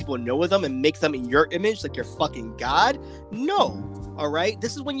what people know of them and make them in your image like you're fucking God? No. All right?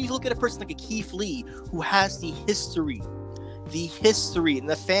 This is when you look at a person like a Keith Lee who has the history and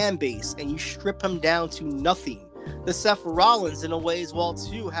the fan base, and you strip him down to nothing. The Seth Rollins, in a way as well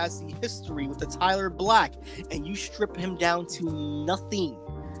too, has the history with the Tyler Black, and you strip him down to nothing.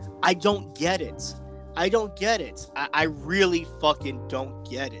 I don't get it. I really fucking don't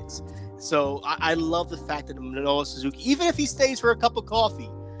get it. So I love the fact that Minoru Suzuki, even if he stays for a cup of coffee,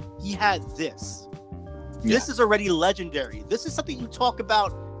 he had this. Yeah. This is already legendary. This is something you talk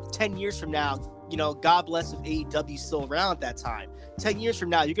about 10 years from now. God bless if AEW is still around at that time. 10 years from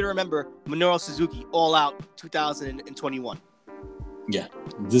now, you're going to remember Minoru Suzuki All Out 2021. Yeah.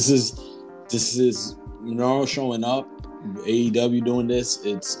 This is Minoru showing up, AEW doing this.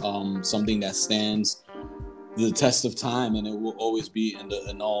 It's something that stands the test of time, and it will always be in the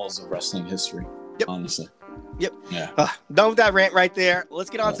annals of wrestling history. Yep. Honestly. Yep. Yeah. Done with that rant right there.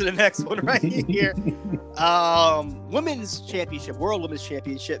 Let's get on to the next one right here. Women's Championship, World Women's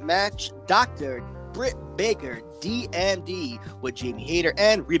Championship match. Dr. Britt Baker, DMD, with Jamie Hayter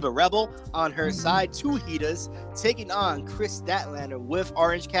and Reba Rebel on her side. Two Hitas taking on Chris Statlander with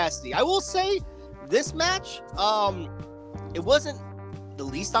Orange Cassidy. I will say, this match, it wasn't the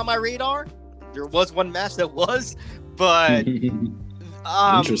least on my radar. There was one match that was, but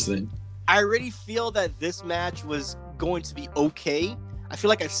interesting. I already feel that this match was going to be okay. I feel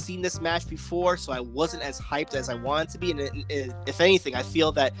like I've seen this match before, so I wasn't as hyped as I wanted to be. And if anything, I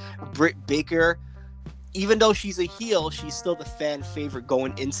feel that Britt Baker, even though she's a heel, she's still the fan favorite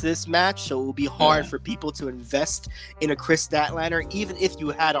going into this match. So it will be hard for people to invest in a Chris Statlander, even if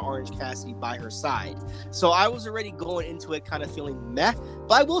you had an Orange Cassidy by her side. So I was already going into it kind of feeling meh.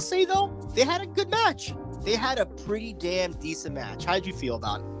 But I will say, though, they had a good match. They had a pretty damn decent match. How did you feel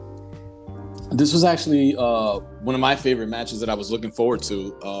about it? This was actually one of my favorite matches that I was looking forward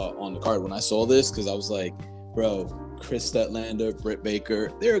to on the card when I saw this, because I was like, bro, Chris Statlander, Britt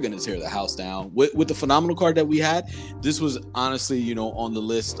Baker, they're going to tear the house down. With the phenomenal card that we had, this was honestly, you know, on the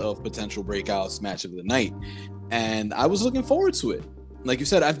list of potential breakouts match of the night. And I was looking forward to it. Like you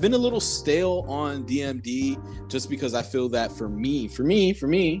said, I've been a little stale on DMD just because I feel that for me,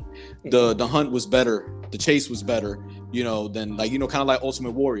 the hunt was better. The chase was better, you know, than like, you know, kind of like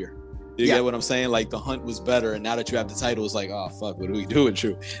Ultimate Warrior. You get what I'm saying? Like, the hunt was better, and now that you have the title, it's like, oh fuck, what are we doing?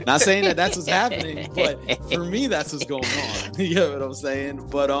 True. Not saying that that's what's happening, but for me, that's what's going on. You get what I'm saying?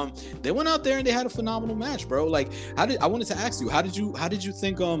 But they went out there and they had a phenomenal match, bro. Like, I wanted to ask you, how did you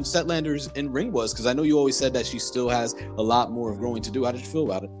think Statlander's in ring was? Because I know you always said that she still has a lot more of growing to do. How did you feel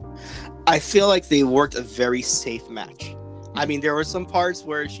about it? I feel like they worked a very safe match. I mean, there were some parts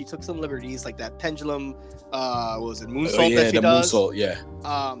where she took some liberties, like that pendulum, what was it, moonsault that she does? Moonsault, yeah.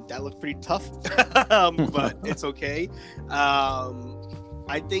 That looked pretty tough, but it's okay.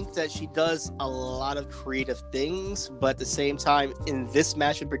 I think that she does a lot of creative things, but at the same time, in this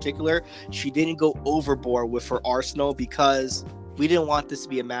match in particular, she didn't go overboard with her arsenal, because we didn't want this to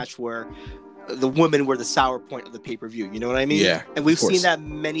be a match where the women were the sour point of the pay-per-view. You know what I mean? Yeah. And we've seen that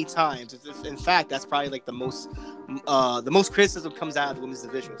many times. In fact, that's probably like the most criticism comes out of the women's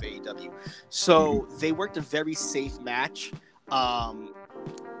division with AEW. So they worked a very safe match.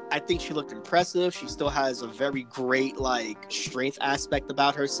 I think she looked impressive. She still has a very great like strength aspect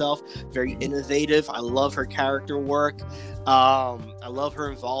about herself. Very innovative. I love her character work. I love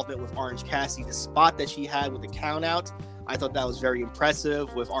her involvement with Orange Cassidy. The spot that she had with the count out, I thought that was very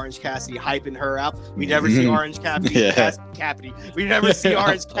impressive, with Orange Cassidy hyping her up. We never see Orange Cassidy. We never see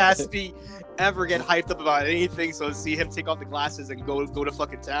Orange Cassidy ever get hyped up about anything. So to see him take off the glasses and go to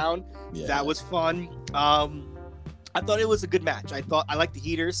fucking town, that was fun. I thought it was a good match. I liked the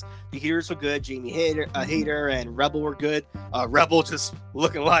heaters. The heaters were good. Jamie Hayter and Rebel were good. Rebel just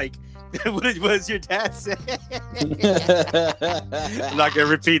looking like, what does your dad say? I'm not gonna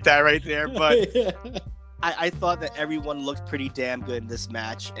repeat that right there, but I thought that everyone looked pretty damn good in this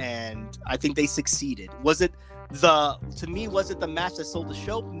match, and I think they succeeded. Was it the match that sold the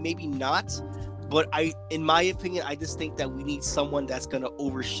show? Maybe not, but in my opinion, I just think that we need someone that's gonna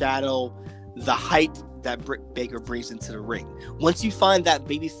overshadow the hype that Britt Baker brings into the ring. Once you find that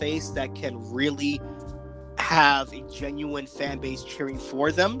babyface that can really have a genuine fan base cheering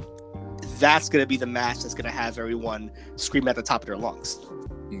for them, that's going to be the match that's going to have everyone scream at the top of their lungs.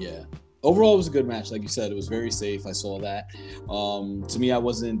 Yeah. Overall, it was a good match. Like you said, it was very safe. I saw that. To me, I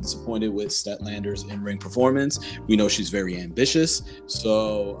wasn't disappointed with Statlander's in-ring performance. We know she's very ambitious.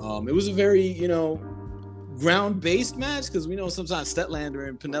 So it was a very, ground-based match, because we know sometimes Statlander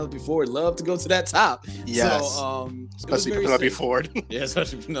and Penelope Ford love to go to that top. Yes. So, especially Penelope Ford. Yeah,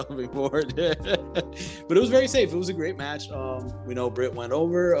 especially Penelope Ford. But it was very safe. It was a great match. We know Britt went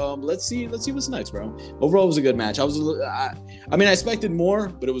over. Let's see what's next, bro. Overall, it was a good match. I expected more,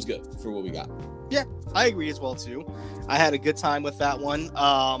 but it was good for what we got. Yeah, I agree as well too. I had a good time with that one.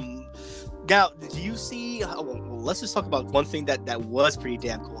 Now, do you see? Let's just talk about one thing that was pretty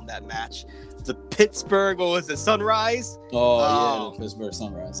damn cool in that match. The Pittsburgh, Sunrise? Oh, yeah, the Pittsburgh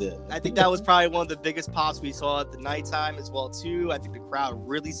Sunrise, yeah. I think that was probably one of the biggest pops we saw at the nighttime as well, too. I think the crowd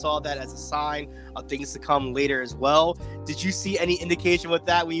really saw that as a sign of things to come later as well. Did you see any indication with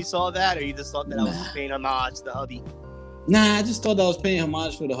that when you saw that, or you just thought that I was just paying homage to the hubby? Nah, I just thought that I was paying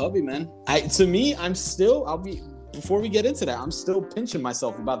homage for the hubby, man. Before we get into that, I'm still pinching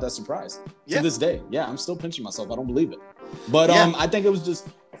myself about that surprise to this day. Yeah, I'm still pinching myself. I don't believe it. But I think it was just,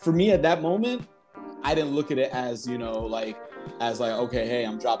 for me at that moment, I didn't look at it as, like, as like, okay, hey,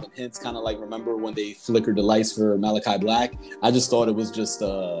 I'm dropping hints, kind of like remember when they flickered the lights for Malachi Black. I just thought it was just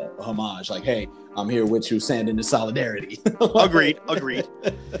a homage, like, hey, I'm here with you, standing in solidarity. Agreed.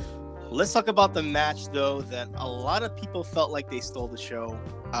 Let's talk about the match, though, that a lot of people felt like they stole the show.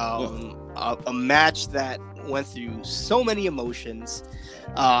 A match that went through so many emotions.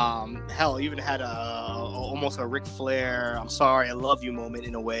 Hell, even had almost a Ric Flair, I'm sorry, I love you moment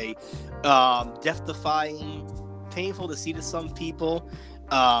in a way. Death-defying, painful to see to some people.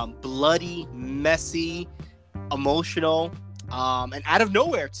 Bloody, messy, emotional, and out of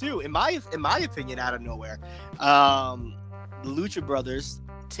nowhere, too. In my opinion, out of nowhere. The Lucha Brothers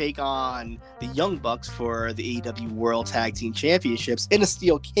take on the Young Bucks for the AEW World Tag Team Championships in a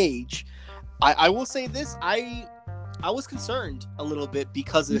steel cage. I will say this, I was concerned a little bit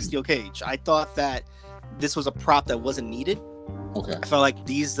because of the steel cage. I thought that this was a prop that wasn't needed. Okay. I felt like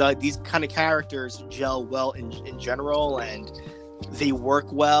these kind of characters gel well in general, and they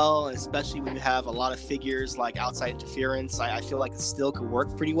work well, especially when you have a lot of figures like outside interference. I feel like it still could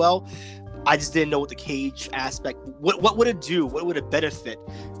work pretty well. I just didn't know what the cage aspect, what would it do? What would it benefit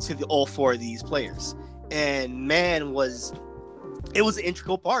to all four of these players? And man, it was an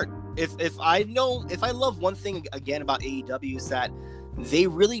integral part. If I love one thing again about AEW is that they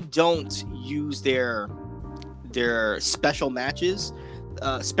really don't use their special matches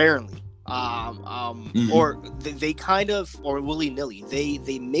sparingly. Or they kind of, or willy-nilly,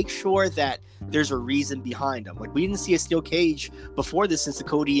 they make sure that there's a reason behind them. Like, we didn't see a steel cage before this since the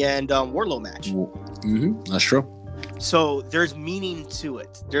Cody and Wardlow match. That's true. So there's meaning to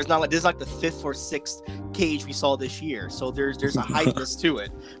it. There's like the fifth or sixth cage we saw this year. So there's a hypeness to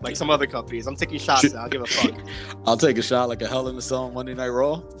it, like some other companies. I'm taking shots now. I'll give a fuck. I'll take a shot like a Hell in a Cell on Monday Night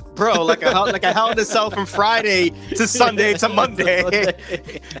Raw. Bro, like a Hell in a Cell from Friday to Sunday to Monday.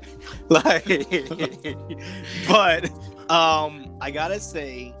 But I gotta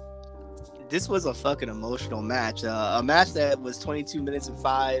say, this was a fucking emotional match. A match that was 22 minutes and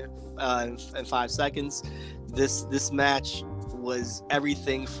 5 seconds. This match was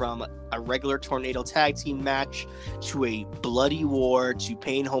everything from a regular tornado tag team match to a bloody war to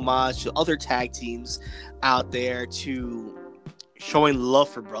paying homage to other tag teams out there to showing love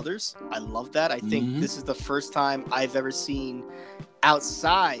for brothers. I love that. I think this is the first time I've ever seen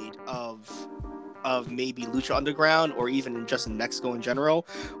outside of maybe Lucha Underground or even just in Mexico in general,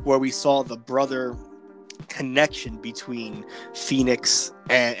 where we saw the brother connection between Phoenix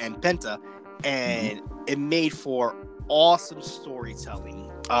and Penta, and it made for awesome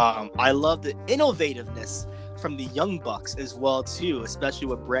storytelling. I love the innovativeness from the Young Bucks as well too, especially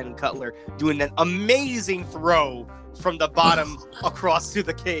with Brandon Cutler doing an amazing throw from the bottom across to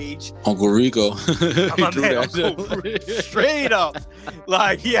the cage. Uncle Rico. Straight up.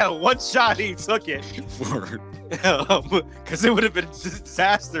 Like, yeah, one shot he took it. Because it would have been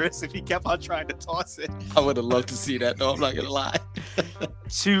disastrous if he kept on trying to toss it. I would have loved to see that, though. I'm not going to lie.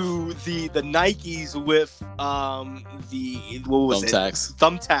 To the Nikes with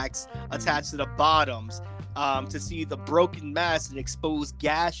thumbtacks attached to the bottoms. To see the broken mask and exposed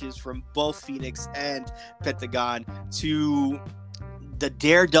gashes from both Phoenix and Pentagon, to the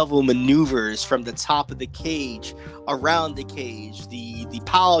daredevil maneuvers from the top of the cage, around the cage, the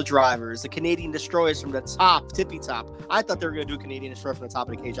pile drivers, the Canadian destroyers from the top, tippy top. I thought they were going to do a Canadian destroyer from the top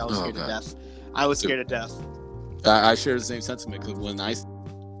of the cage. I was scared to death. I share the same sentiment, because when I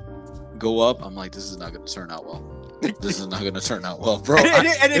go up, I'm like, this is not going to turn out well. This is not going to turn out well, bro. And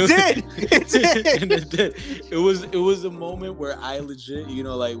it did. And it did. It was a moment wwhere I legit,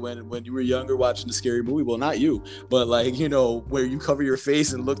 like when you were younger watching the Scary Movie. Well, not you, but like, where you cover your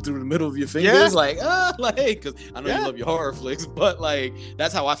face and look through the middle of your fingers, because I know you love your horror flicks, but like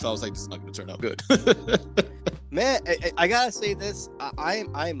that's how I felt. I was like, this is not going to turn out good. Man, I gotta say this.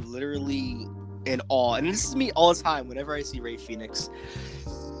 I'm literally in awe, and this is me all the time whenever I see Rey Fenix.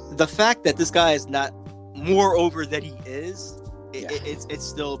 The fact that this guy is not more over than he is, it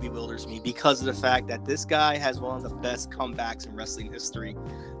still bewilders me, because of the fact that this guy has one of the best comebacks in wrestling history.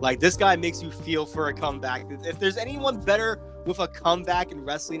 Like, this guy makes you feel for a comeback. If there's anyone better with a comeback in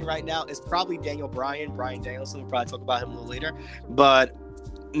wrestling right now, it's probably Brian Danielson. We'll probably talk about him a little later, but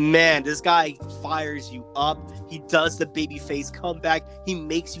man, this guy fires you up. He does the babyface comeback. He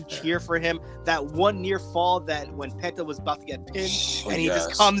makes you cheer for him. That one near fall that when Penta was about to get pinned, and he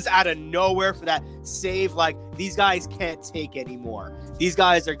just comes out of nowhere for that save. Like, these guys can't take anymore. These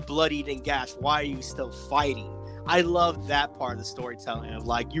guys are bloodied and gashed. Why are you still fighting? I love that part of the storytelling of,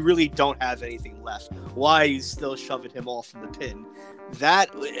 like, you really don't have anything left. Why are you still shoving him off from the pin?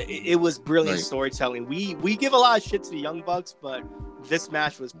 It was brilliant storytelling. We give a lot of shit to the Young Bucks, but this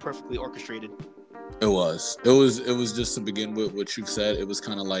match was perfectly orchestrated. It was just to begin with what you said. It was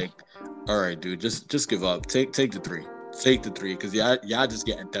kind of like, all right, dude, just give up. Take the three. Take the three, because y'all just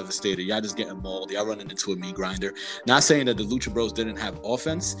getting devastated. Y'all just getting mauled. Y'all running into a meat grinder. Not saying that the Lucha Bros didn't have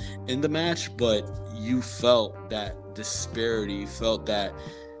offense in the match, but you felt that disparity. Felt that,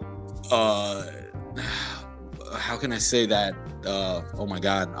 how can I say that? Oh my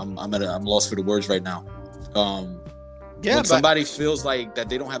God, I'm lost for the words right now. When somebody feels like that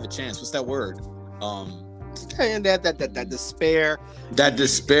they don't have a chance. What's that word? And that despair. That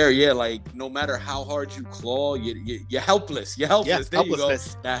despair, yeah. Like no matter how hard you claw, you're helpless. You're helpless. Yeah, there you go.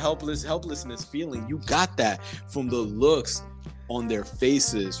 That helplessness feeling. You got that from the looks on their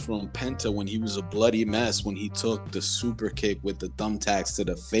faces from Penta when he was a bloody mess, when he took the super kick with the thumbtacks to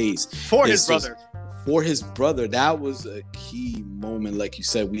the face for his brother. For his brother, that was a key moment. Like you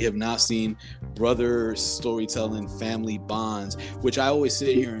said, we have not seen brother storytelling, family bonds, which I always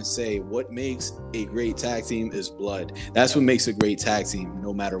sit here and say, what makes a great tag team is blood. That's what makes a great tag team,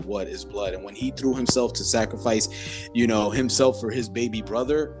 no matter what, is blood. And when he threw himself to sacrifice, himself for his baby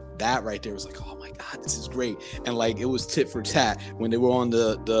brother, that right there was like, oh my God, this is great. And like, it was tit for tat when they were on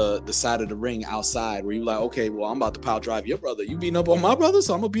the side of the ring outside, where you're like, okay, well, I'm about to power drive your brother. You beating up on my brother,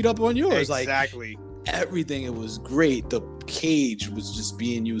 so I'm gonna beat up on yours. Exactly. Like, everything, it was great. The cage was just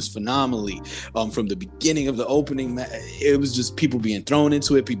being used phenomenally from the beginning of the opening. It was just people being thrown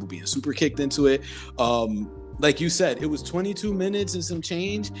into it, people being super kicked into it. Like you said, it was 22 minutes and some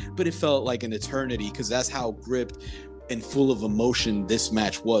change, but it felt like an eternity, because that's how gripped and full of emotion this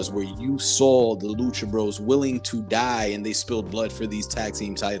match was, where you saw the Lucha Bros willing to die, and they spilled blood for these tag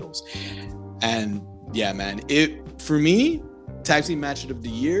team titles. And yeah, man, for me, tag team match of the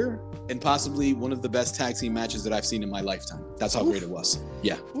year, and possibly one of the best tag team matches that I've seen in my lifetime. That's how great it was.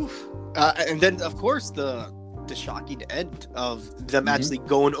 Yeah. And then, of course, the shocking end of them actually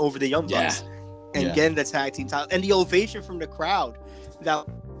going over the Young Bucks and getting the tag team title, and the ovation from the crowd. I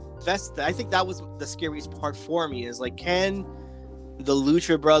think that was the scariest part for me, is like, can the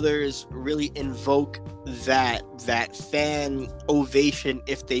Lucha Brothers really invoke that fan ovation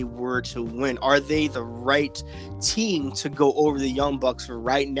if they were to win? Are they the right team to go over the Young Bucks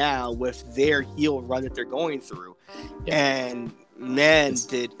right now with their heel run that they're going through? Yeah. And man,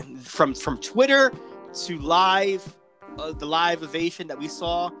 did from Twitter to live, the live ovation that we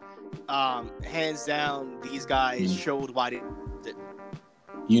saw, hands down, these guys showed why they did.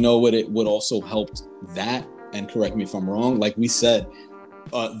 You know what also helped that? And correct me if I'm wrong. Like we said,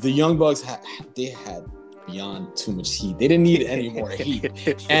 the Young Bucks had beyond too much heat. They didn't need any more heat.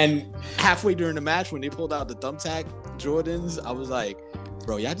 And halfway during the match, when they pulled out the thumbtack Jordans, I was like,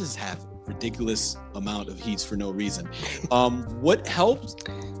 bro, y'all just have ridiculous amount of heats for no reason. What helped?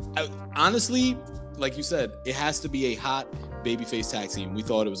 Honestly, like you said, it has to be a hot babyface tag team. We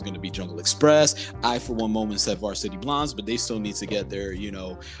thought it was going to be Jungle Express. I, for one moment, said Varsity Blondes, but they still need to get their,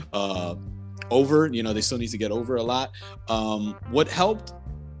 over. They still need to get over a lot. What helped?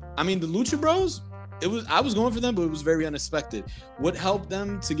 I mean, the Lucha Bros, I was going for them, but it was very unexpected. What helped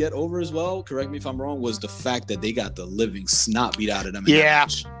them to get over as well, correct me if I'm wrong, was the fact that they got the living snot beat out of them in that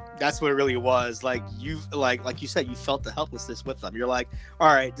match. That's what it really was. Like you said, you felt the helplessness with them. You're like,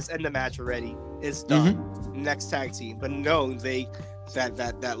 all right, just end the match already. It's done. Next tag team. But no,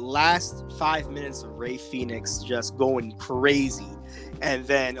 that last 5 minutes of Rey Fenix just going crazy. And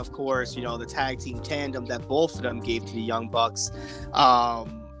then, of course, the tag team tandem that both of them gave to the Young Bucks.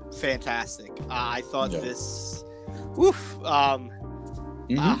 Fantastic. I thought this.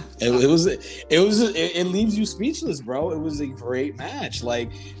 It leaves you speechless, bro. It was a great match.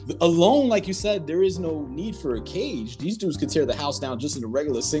 Like, alone, like you said, there is no need for a cage. These dudes could tear the house down just in a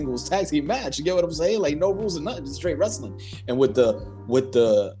regular singles tag team match. You get what I'm saying? Like, no rules or nothing, just straight wrestling. And with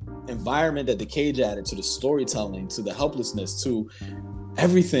the environment that the cage added to the storytelling, to the helplessness, to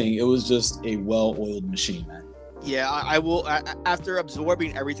everything, it was just a well-oiled machine, man. Yeah, I will. After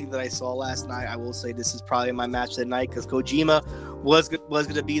absorbing everything that I saw last night, I will say this is probably my match of the night, because Kojima was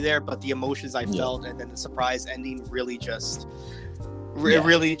going to be there, but the emotions I felt and then the surprise ending really just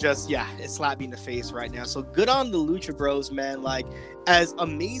it slapped me in the face right now. So good on the Lucha Bros, man. Like, as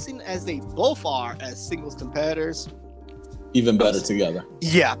amazing as they both are as singles competitors, even better together.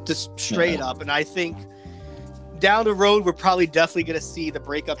 Yeah, just straight up. And I think down the road, we're probably definitely going to see the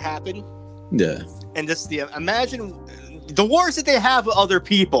breakup happen. Yeah. And just imagine the wars that they have with other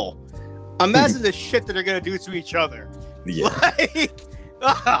people. Imagine the shit that they're gonna do to each other. Yeah. Like,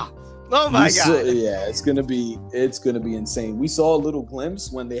 oh my god. Yeah, it's gonna be insane. We saw a little glimpse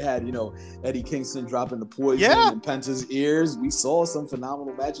when they had, Eddie Kingston dropping the poison in Penta's ears. We saw some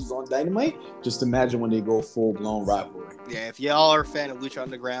phenomenal matches on Dynamite. Just imagine when they go full blown rivalry. Yeah, if y'all are a fan of Lucha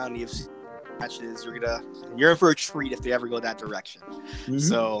Underground, you've matches, you're in for a treat if they ever go that direction. Mm-hmm.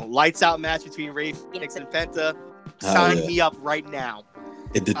 So lights out match between Rey Fenix and Penta. Sign me up right now.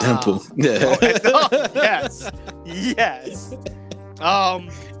 At the temple. Yes.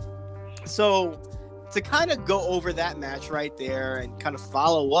 So to kind of go over that match right there and kind of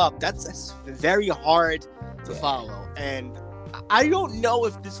follow up, that's very hard to follow. And I don't know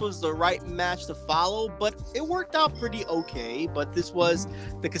if this was the right match to follow, but it worked out pretty okay. But this was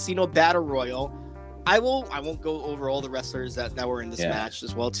the Casino Battle Royal. I won't go over all the wrestlers that were in this match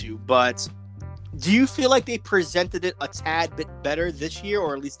as well too. But do you feel like they presented it a tad bit better this year,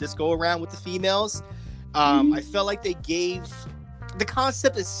 or at least this go around with the females? I felt like they gave. The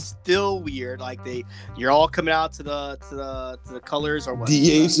concept is still weird. Like you're all coming out to the colors or what?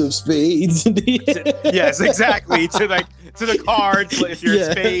 The Ace of Spades. Yes, exactly. To the cards, if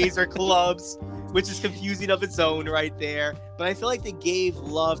you're spades or clubs, which is confusing of its own right there. But I feel like they gave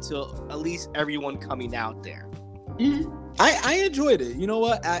love to at least everyone coming out there. Mm-hmm. I enjoyed it. You know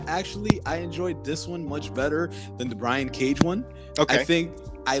what? I enjoyed this one much better than the Brian Cage one. Okay. I think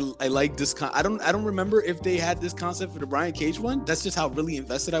I like this. I don't remember if they had this concept for the Brian Cage one. That's just how really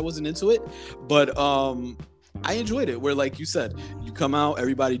invested I wasn't into it. But I enjoyed it. Where, like you said, you come out,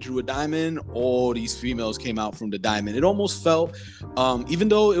 everybody drew a diamond. All these females came out from the diamond. It almost felt, even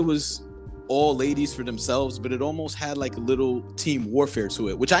though it was all ladies for themselves, but it almost had like a little team warfare to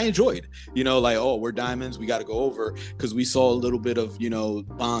it, which I enjoyed. You know, like, oh, we're diamonds, we got to go over, because we saw a little bit of, you know,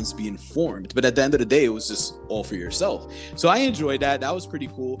 bonds being formed. But at the end of the day, it was just all for yourself. So I enjoyed that. That was pretty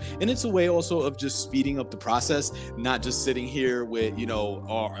cool. And it's a way also of just speeding up the process, not just sitting here with, you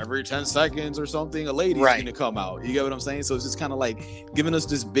know, every 10 seconds or something, a lady's going to come out. You get what I'm saying? So it's just kind of like giving us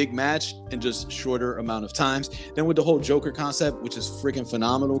this big match in just shorter amount of times. Then with the whole Joker concept, which is freaking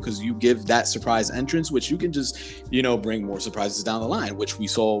phenomenal, because you give that surprise entrance, which you can just, you know, bring more surprises down the line, which we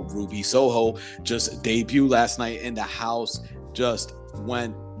saw Ruby Soho just debut last night in the house, just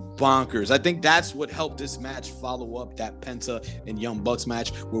went bonkers. I think that's what helped this match follow up that Penta and Young Bucks match,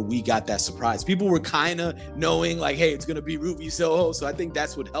 where we got that surprise. People were kind of knowing like, hey, it's gonna be Ruby Soho, so I think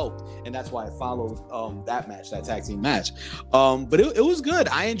that's what helped, and that's why I followed that match, that tag team match. But it was good.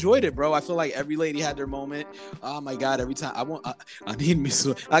 I enjoyed it, bro. I feel like every lady had their moment. Oh my god, every time I need me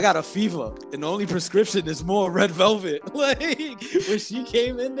some. I got a fever, and the only prescription is more Red Velvet. Like when she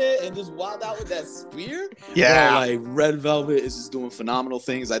came in there and just wilded out with that spear, bro, like Red Velvet is just doing phenomenal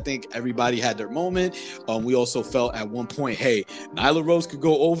things. I think everybody had their moment. We also felt at one point, hey, Nyla Rose could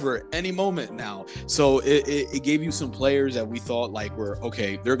go over any moment now. So it gave you some players that we thought like were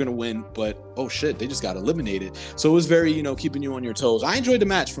okay, they're gonna win, but oh shit, they just got eliminated. So it was very, you know, keeping you on your toes. I enjoyed the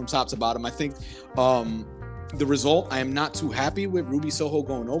match from top to bottom. I think the result, I am not too happy with Ruby Soho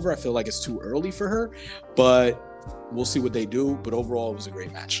going over. I feel like it's too early for her, but we'll see what they do. But overall, it was a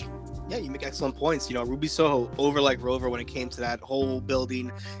great match. Yeah, you make excellent points. You know, Ruby Soho over like Rover when it came to that whole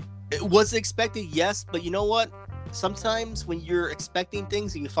building. It was expected, yes, but you know what? Sometimes when you're expecting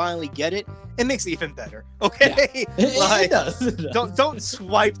things and you finally get it, it makes it even better. Okay, like, it does. Don't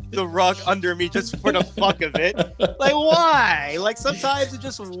swipe the rug under me just for the fuck of it. Like, why? Like, sometimes it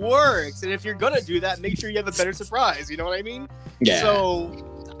just works, and if you're gonna do that, make sure you have a better surprise. You know what I mean? Yeah.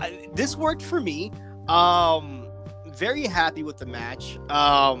 So this worked for me. Very happy with the match.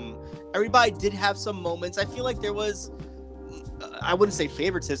 Everybody did have some moments. I feel like there was, I wouldn't say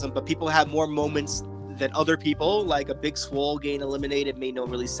favoritism, but people had more moments than other people. Like a Big Swole getting eliminated made no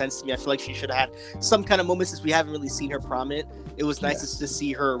really sense to me. I feel like she should have had some kind of moments since we haven't really seen her prominent. It was nice to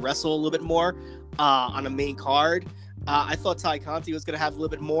see her wrestle a little bit more on a main card. I thought Ty Conti was going to have a little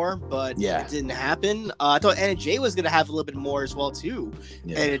bit more, but it didn't happen. I thought Anna Jay was going to have a little bit more as well, too,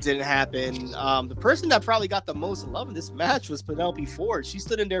 and it didn't happen. The person that probably got the most love in this match was Penelope Ford. She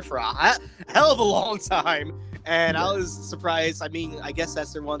stood in there for a hell of a long time, and I was surprised. I mean, I guess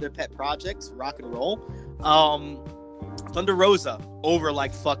that's one of their pet projects, rock and roll. Thunder Rosa over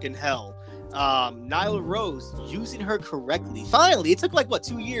like fucking hell. Nyla Rose using her correctly. Finally, it took like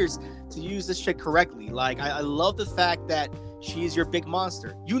 2 years to use this chick correctly. Like I love the fact that she is your big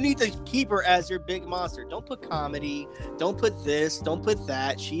monster. You need to keep her as your big monster. Don't put comedy, don't put this, don't put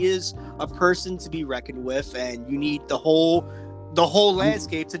that. She is a person to be reckoned with, and you need the whole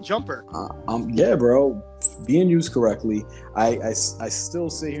landscape to jump her. Yeah, bro. being used correctly. I still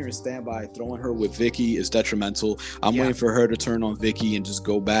sit here and stand by throwing her with Vicky is detrimental. I'm waiting for her to turn on Vicky and just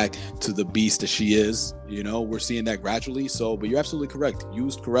go back to the beast that she is. You know, we're seeing that gradually. So, but you're absolutely correct.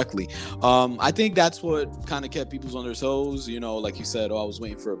 Used correctly. I think that's what kind of kept people on their toes. You know, like you said, I was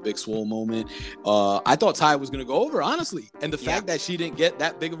waiting for a big swole moment. I thought Ty was going to go over, honestly. And the fact that she didn't get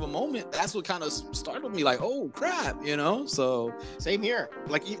that big of a moment, that's what kind of startled me. Like, oh crap, you know? So same here.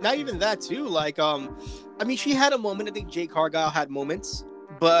 Like, not even that too. Like, I mean, she had a moment. I think Jade Cargill had moments,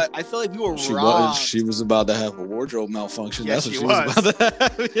 but I feel like we were robbed. She was about to have a wardrobe malfunction. Yes, That's what she was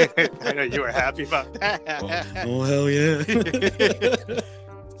about to have. I know you were happy about that. Oh hell yeah.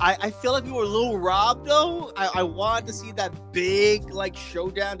 I feel like we were a little robbed though. I wanted to see that big like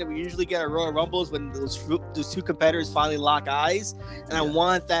showdown that we usually get at Royal Rumbles when those two competitors finally lock eyes, and I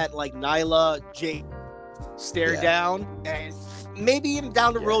want that like Nyla Jade stare down, and maybe even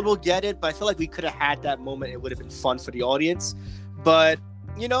down the road we'll get it. But I feel like we could have had that moment. It would have been fun for the audience, but.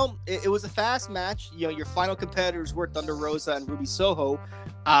 You know, it was a fast match. You know, your final competitors were Thunder Rosa and Ruby Soho.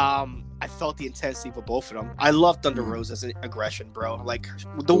 I felt the intensity for both of them. I love Thunder Rosa's aggression, bro. Like,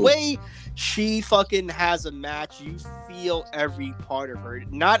 the way she fucking has a match, you feel every part of her.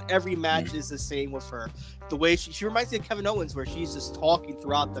 Not every match is the same with her. The way she reminds me of Kevin Owens, where she's just talking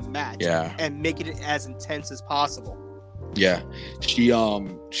throughout the match and making it as intense as possible. Yeah, she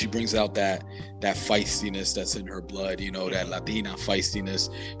brings out that feistiness that's in her blood, you know, that Latina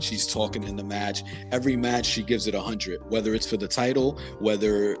feistiness. She's talking in the match. Every match she gives it 100, whether it's for the title,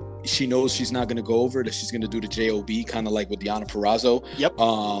 whether she knows she's not going to go over, that she's going to do the JOB, kind of like with Deonna Purrazzo. Yep.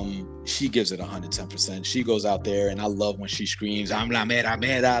 She gives it 110%. She goes out there, and I love when she screams, "I'm la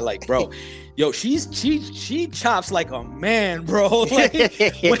mera," like, bro, yo, she chops like a man, bro. Like,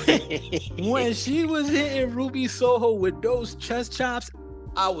 when she was hitting Ruby Soho with those chest chops,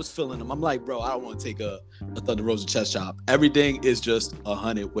 I was feeling them. I'm like, bro, I don't want to take a Thunder Rosa chest chop. Everything is just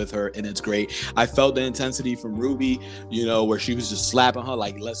 100 with her, and it's great. I felt the intensity from Ruby, you know, where she was just slapping her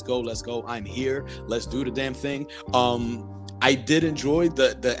like, let's go, I'm here, let's do the damn thing. I did enjoy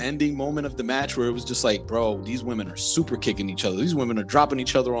the ending moment of the match where it was just like, bro, these women are super kicking each other. These women are dropping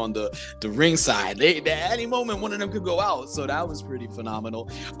each other on the ring side. At any moment, one of them could go out. So that was pretty phenomenal.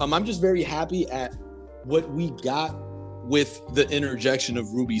 I'm just very happy at what we got with the interjection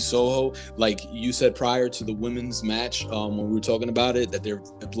of Ruby Soho. Like you said prior to the women's match, when we were talking about it, that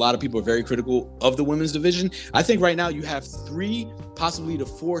a lot of people are very critical of the women's division. I think right now you have 3, possibly to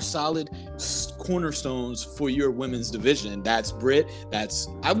 4 solid cornerstones for your women's division. That's Britt.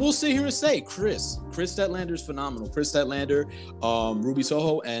 I will sit here and say Chris Statlander is phenomenal. Chris Statlander, Ruby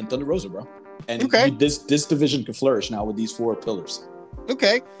Soho, and Thunder Rosa, bro. And this division can flourish now with these 4 pillars.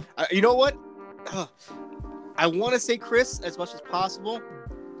 Okay. You know what? I want to say Chris as much as possible.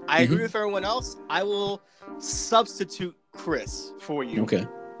 I agree with everyone else. I will substitute Chris for you. Okay.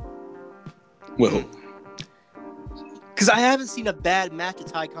 Well, because I haven't seen a bad match of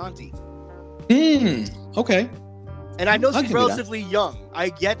Ty Conti. Okay. And I know she's relatively young. I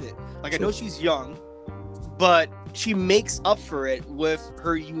get it. Like, I know she's young, but she makes up for it with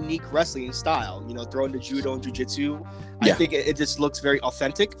her unique wrestling style. You know, throwing the judo and jiu-jitsu. I think it just looks very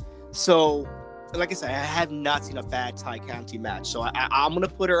authentic. So, like I said, I have not seen a bad Ty Conti match, so I'm gonna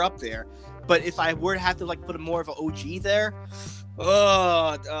put her up there. But if I were to have to like put more of an OG there,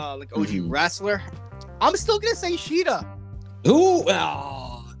 like OG wrestler, I'm still gonna say Shida. Ooh,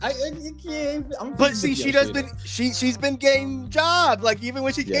 I can't. But see, she's been getting jobbed. Like even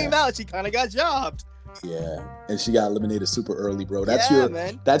when she came out, she kind of got jobbed. Yeah, and she got eliminated super early, bro.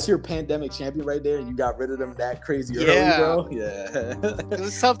 That's your pandemic champion right there, and you got rid of them that crazy early, bro. Yeah, it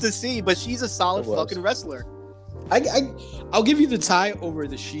was tough to see, but she's a solid fucking wrestler. I'll give you the Ty over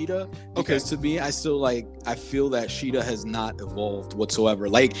the Shida because to me, I feel that Shida has not evolved whatsoever.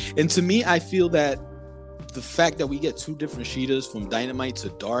 Like, and to me, I feel that the fact that we get 2 different Shidas from Dynamite to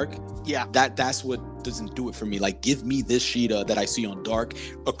Dark, that's what doesn't do it for me. Like, give me this Shida that I see on Dark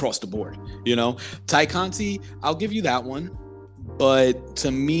across the board, you know? Ty Conti, I'll give you that one. But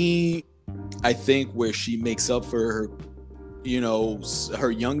to me, I think where she makes up for her, you know,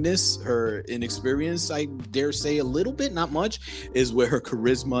 her youngness, her inexperience, I dare say a little bit, not much, is where her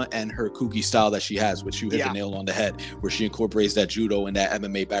charisma and her kooky style that she has, which you hit the nail on the head, where she incorporates that judo and that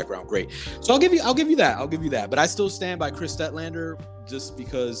MMA background. Great. So I'll give you that. But I still stand by Chris Statlander just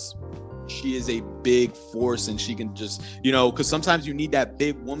because she is a big force and she can just, you know, because sometimes you need that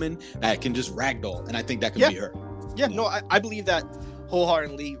big woman that can just ragdoll, and I think that can be her. Yeah, no, I believe that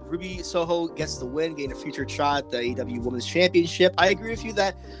wholeheartedly. Ruby Soho gets the win, gain a future shot at the AEW Women's Championship. I agree with you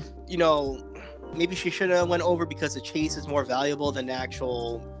that, you know, maybe she should have went over because the chase is more valuable than the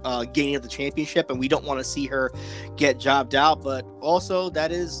actual gaining of the championship, and we don't want to see her get jobbed out. But also,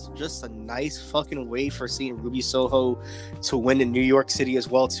 that is just a nice fucking way for seeing Ruby Soho to win in New York City as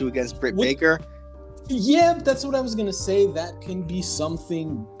well too against Britt Baker. Yeah, that's what I was gonna say. That can be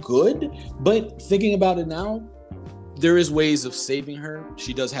something good, but thinking about it now, there is ways of saving her.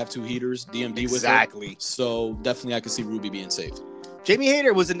 She does have 2 heaters, DMD with her. Exactly. So definitely I could see Ruby being saved. Jamie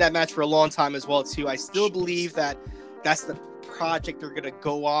Hayter was in that match for a long time as well too. I still believe that that's the project they're going to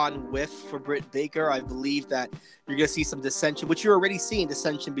go on with for Britt Baker. I believe that you're going to see some dissension, which you're already seeing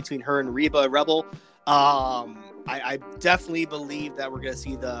dissension between her and Reba Rebel. I definitely believe that we're going to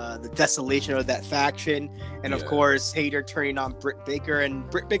see the desolation of that faction. And of course, Hayter turning on Britt Baker, and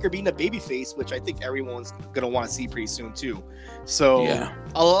Britt Baker being a babyface, which I think everyone's going to want to see pretty soon too. So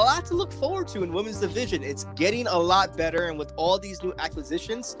a lot to look forward to in women's division. It's getting a lot better. And with all these new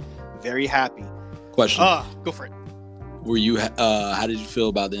acquisitions, very happy. Question. Go for it. Were you, how did you feel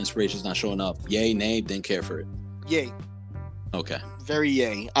about the Inspirations not showing up? Yay, nay, didn't care for it. Yay. Okay. Very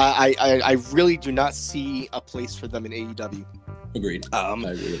yay. I really do not see a place for them in AEW. Agreed. I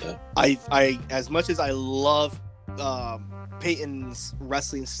agree with that. I as much as I love Peyton's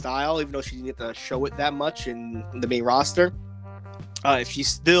wrestling style, even though she didn't get to show it that much in the main roster, if she's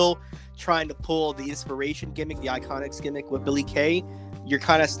still trying to pull the Inspiration gimmick, the Iconics gimmick with Billie Kay, you're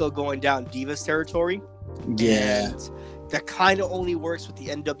kind of still going down Divas territory. Yeah. And that kind of only works with the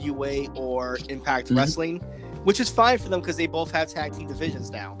NWA or Impact Wrestling, which is fine for them because they both have tag team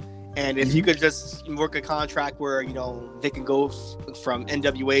divisions now. And if you could just work a contract where, you know, they can go from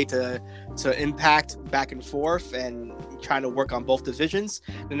NWA to Impact back and forth and trying to work on both divisions,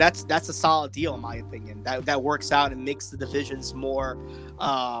 then that's a solid deal in my opinion. That works out and makes the divisions more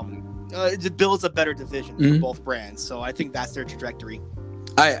it builds a better division for both brands. So I think that's their trajectory.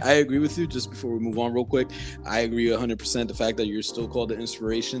 I agree with you. Just before we move on real quick, I agree 100%. The fact that you're still called the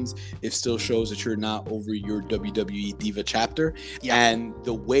Inspirations, it still shows that you're not over your WWE Diva chapter. Yeah. And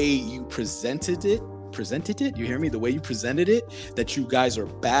the way you presented it, you hear me? The way you presented it, that you guys are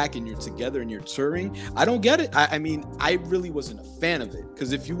back and you're together and you're touring. I don't get it. I mean, I really wasn't a fan of it.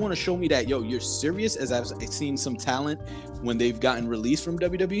 Because if you want to show me that, yo, you're serious, as I've seen some talent when they've gotten released from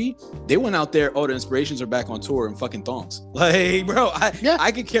WWE, they went out there, oh, the Inspirations are back on tour in fucking thongs. Like, bro,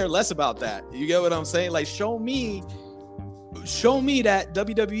 I could care less about that. You get what I'm saying? Like, show me that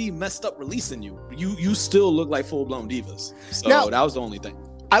WWE messed up releasing you. You still look like full-blown divas. So now, that was the only thing.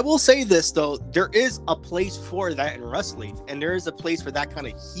 I will say this though, there is a place for that in wrestling, and there is a place for that kind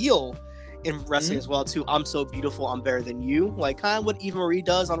of heel in wrestling as well too. I'm so beautiful, I'm better than you. Like kind of what Eva Marie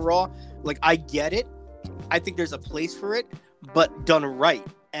does on Raw. Like I get it. I think there's a place for it, but done right.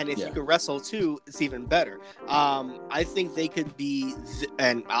 And if you can wrestle too, it's even better. I think they could be,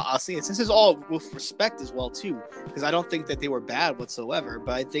 and I'll say it, this is all with respect as well too, because I don't think that they were bad whatsoever,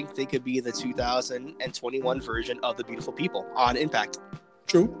 but I think they could be the 2021 version of the Beautiful People on Impact.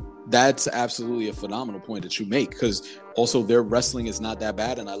 True. That's absolutely a phenomenal point that you make, because also their wrestling is not that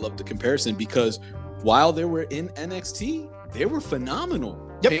bad, and I love the comparison because while they were in NXT, they were phenomenal.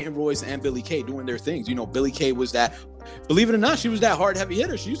 Peyton Royce and Billie Kay doing their things. You know, Billie Kay was that, believe it or not, she was that hard heavy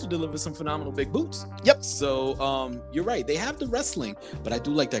hitter. She used to deliver some phenomenal big boots. So you're right. They have the wrestling, but I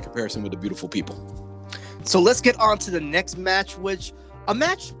do like that comparison with the Beautiful People. So let's get on to the next match, which a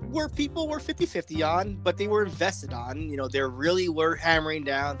match where people were 50-50 on, but they were invested on. You know, they really were hammering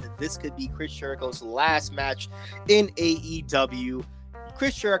down that this could be Chris Jericho's last match in AEW.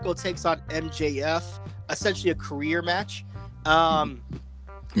 Chris Jericho takes on MJF, essentially a career match.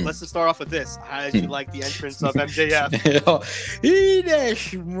 Let's just start off with this. How did you like the entrance of MJF? He that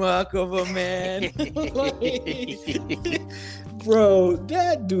schmuck of a man. Bro,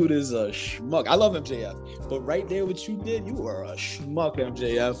 that dude is a schmuck. I love MJF, but right there what you did, you were a schmuck,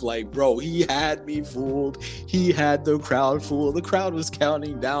 MJF. Like, bro, he had me fooled. He had the crowd fooled. The crowd was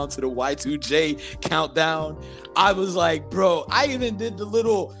counting down to the Y2J countdown. I was like, bro, I even did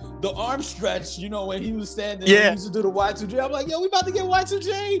the arm stretch, you know, when he was standing, he used to do the Y2J. I'm like, yo, we about to get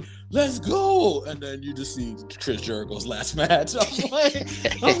Y2J. Let's go. And then you just see Chris Jericho's last match.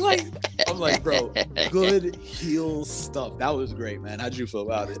 I'm like, bro, good heel stuff. That was great, man. How'd you feel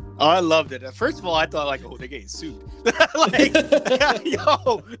about it? Oh, I loved it. First of all, I thought like, oh, they're getting sued. Like,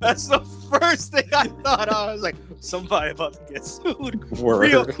 yo, that's the first thing I thought. I was like, somebody about to get sued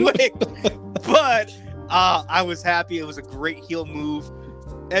real quick. But I was happy. It was a great heel move.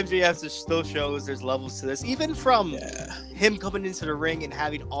 MJF just still shows there's levels to this, even from him coming into the ring and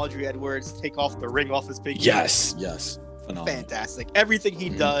having Audrey Edwards take off the ring off his big yes phenomenal. Fantastic. Everything he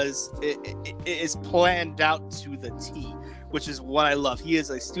does is planned out to the T, which is what I love. He is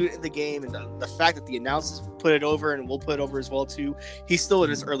a student in the game, and the fact that the announcers put it over, and we'll put it over as well too. He's still in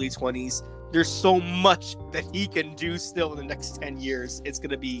his early 20s. There's so much that he can do still in the next 10 years. It's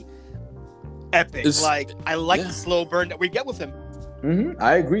gonna be epic. I like the slow burn that we get with him.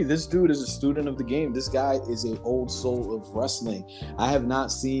 I agree. This dude is a student of the game. This guy is an old soul of wrestling. I have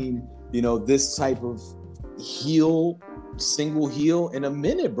not seen, this type of single heel in a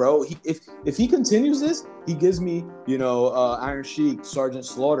minute, bro. If he continues this, he gives me, Iron Sheik, Sergeant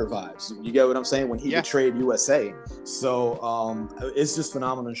Slaughter vibes. You get what I'm saying? When he betrayed USA. So it's just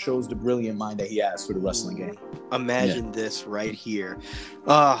phenomenal and shows the brilliant mind that he has for the wrestling game. Imagine this right here.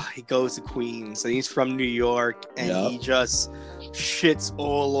 He goes to Queens, and he's from New York, and he just shits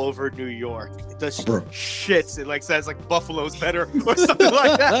all over New York. It does shits. It says Buffalo's better or something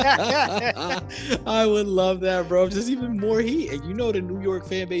like that. I would love that, bro. Just even more heat. And the New York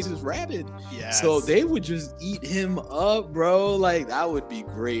fan base is rabid. Yeah. So they would just eat him up, bro. That would be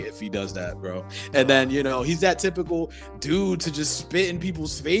great if he does that, bro. And then, he's that typical dude to just spit in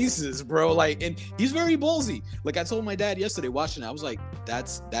people's faces, bro. And he's very ballsy. I told my dad yesterday watching it, I was like,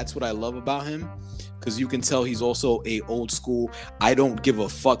 that's what I love about him. Because you can tell he's also a old school, I don't give a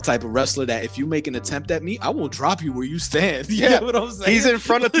fuck type of wrestler that if you make an attempt at me, I will drop you where you stand. You know what I'm saying? He's in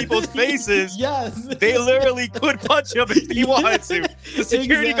front of people's faces. Yes. They literally could punch him if he wanted to. The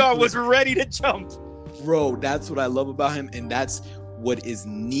security guard was ready to jump. Bro, that's what I love about him, and that's what is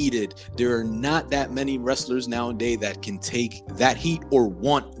needed. There are not that many wrestlers nowadays that can take that heat or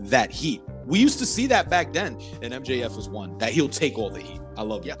want that heat. We used to see that back then, and MJF was one that he'll take all the heat. I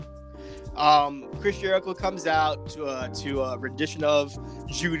love it. Chris Jericho comes out to a rendition of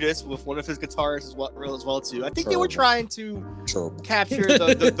Judas with one of his guitarists as well too. I think they were trying to capture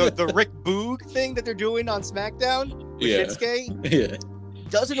the Rick Boog thing that they're doing on SmackDown with Shinsuke. Yeah.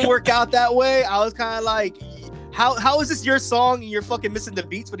 Doesn't work out that way. I was kind of like, how is this your song and you're fucking missing the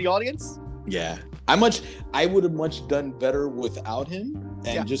beats for the audience? Yeah. I would have much done better without him,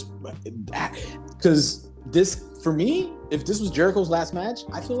 and just because this, for me, if this was Jericho's last match,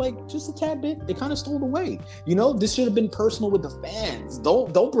 I feel like just a tad bit, it kind of stole away. This should have been personal with the fans.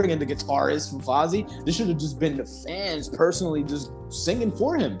 Don't bring in the guitarist from Fozzy. This should have just been the fans personally just singing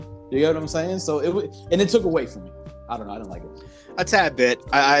for him. You get what I'm saying? So it took away from me. I don't know. I don't like it. A tad bit.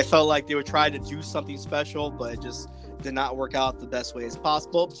 I felt like they were trying to do something special, but it just did not work out the best way as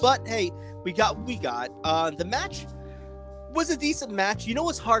possible. But hey, we got what we got. The match was a decent match.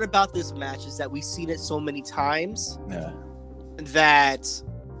 What's hard about this match is that we've seen it so many times that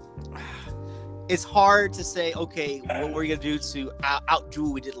it's hard to say, okay, what we're gonna do to outdo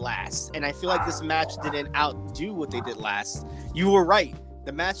what we did last. And I feel like this match didn't outdo what they did last. You were right.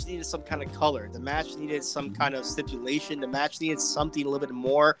 The match needed some kind of color. The match needed some kind of stipulation. The match needed something a little bit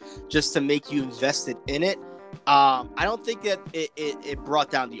more just to make you invested in it. I don't think that it brought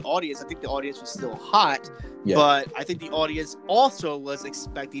down the audience. I think the audience was still hot, but I think the audience also was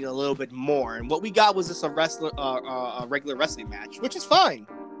expecting a little bit more. And what we got was just a regular wrestling match, which is fine.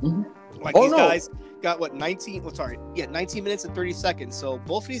 Mm-hmm. Guys got 19 minutes and 30 seconds. So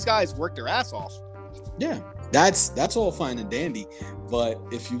both of these guys worked their ass off. Yeah, that's all fine and dandy. But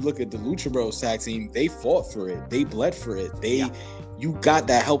if you look at the Lucha Bros tag team, they fought for it. They bled for it. You got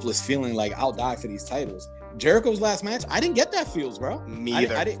that helpless feeling like I'll die for these titles. Jericho's last match, I didn't get that feels, bro. Me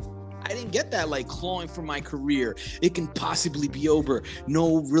either. I didn't get that clawing for my career. It can possibly be over.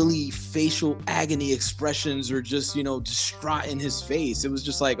 No really facial agony expressions or just, distraught in his face. It was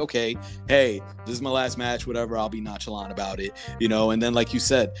just like, okay, hey, this is my last match, whatever. I'll be nonchalant about it, And then like you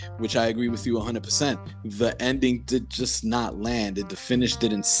said, which I agree with you 100%, the ending did just not land. The finish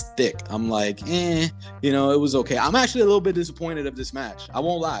didn't stick. I'm like, it was okay. I'm actually a little bit disappointed of this match. I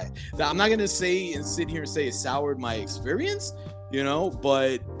won't lie. I'm not going to sit here and say it soured my experience,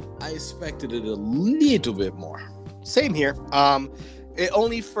 but I expected it a little bit more. Same here. It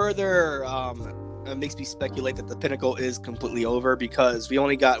only further makes me speculate that the Pinnacle is completely over because we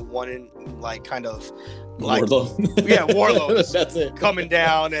only got one Wardlow. Wardlow. That's it. Coming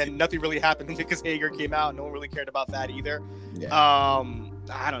down, and nothing really happened because Hager came out. No one really cared about that either. Yeah.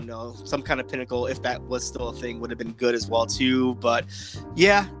 I don't know. Some kind of Pinnacle, if that was still a thing, would have been good as well too. But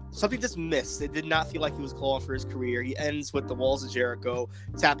yeah, something just missed. It did not feel like he was calling for his career. He ends with the Walls of Jericho,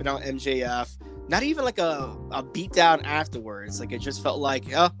 tapping out MJF. Not even like a beatdown afterwards. It just felt like,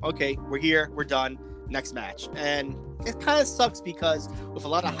 oh, okay, we're here, we're done. Next match. And it kind of sucks because with a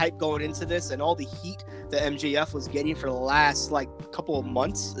lot of hype going into this and all the heat that MJF was getting for the last couple of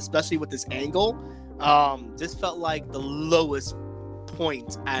months, especially with this angle, this felt like the lowest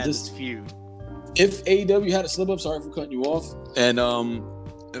point at this feud. If AEW had a slip up, sorry for cutting you off, and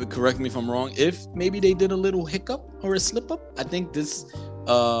correct me if I'm wrong, if maybe they did a little hiccup or a slip up, I think this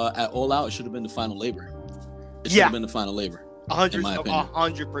at All Out, it should have been the final labor. It should have been the final labor.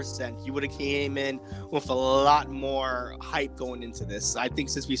 100%. You would have came in with a lot more hype going into this. I think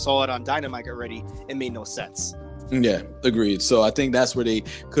since we saw it on Dynamite already, it made no sense. Yeah, agreed. So I think that's where they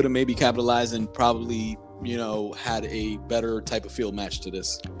could have maybe capitalized and probably, had a better type of field match to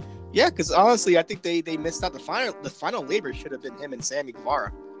this. Yeah, because honestly, I think they missed out. The final labor should have been him and Sammy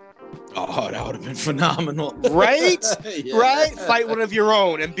Guevara. Oh, that would have been phenomenal. Right? Yeah. Right? Fight one of your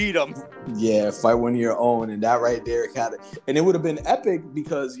own and beat them. Yeah, fight one of your own. And that right there and it would have been epic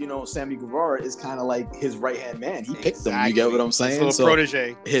because, Sammy Guevara is kind of like his right-hand man. He picked him. You get what I'm saying? His little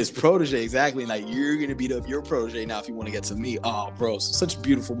protege. His protege, exactly. Like, you're going to beat up your protege now if you want to get to me. Oh, bro, such a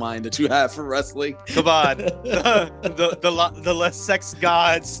beautiful mind that you have for wrestling. Come on. the less sex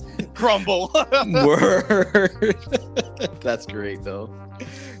gods crumble. Word. That's great, though.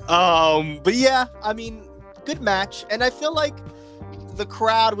 But yeah, I mean, good match. And I feel like the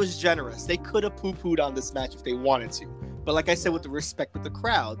crowd was generous. They could have poo-pooed on this match if they wanted to. But like I said, with the respect with the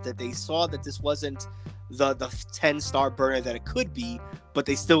crowd, that they saw that this wasn't the 10-star burner that it could be, but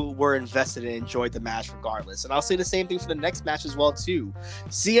they still were invested and enjoyed the match regardless. And I'll say the same thing for the next match as well, too.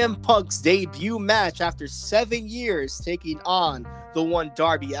 CM Punk's debut match after 7 years taking on the one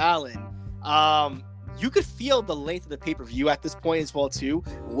Darby Allin. You could feel the length of the pay-per-view at this point as well, too.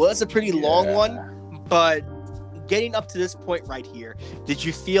 It was a pretty long one, but getting up to this point right here, did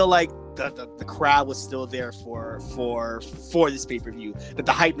you feel like the crowd was still there for this pay-per-view? That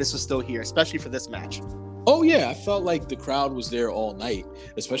the hypeness was still here, especially for this match? Oh, yeah. I felt like the crowd was there all night,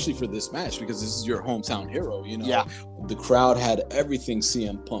 especially for this match, because this is your hometown hero, Yeah. The crowd had everything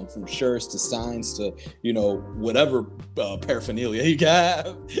CM Punk, from shirts to signs to, whatever paraphernalia you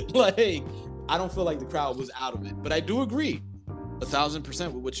have. Like, I don't feel like the crowd was out of it, but I do agree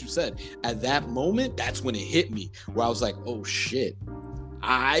 1,000% with what you said. At that moment, that's when it hit me, where I was like, oh shit.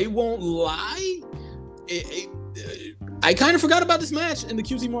 I won't lie. I kind of forgot about this match in the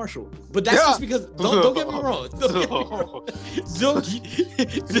QT Marshall, but that's just because don't get me wrong.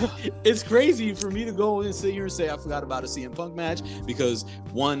 It's crazy for me to go and sit here and say I forgot about a CM Punk match because,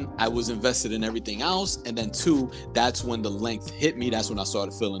 one, I was invested in everything else, and then two, that's when the length hit me. That's when I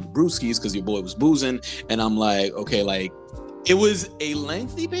started feeling the brewskis because your boy was boozing, and I'm like, okay, like, it was a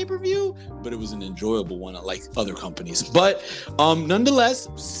lengthy pay-per-view, but it was an enjoyable one, like other companies. But nonetheless,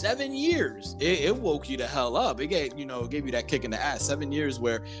 7 years, it woke you the hell up. It gave you that kick in the ass. 7 years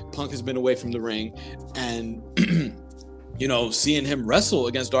where Punk has been away from the ring, and seeing him wrestle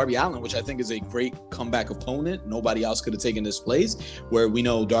against Darby Allin, which I think is a great comeback opponent. Nobody else could have taken this place, where we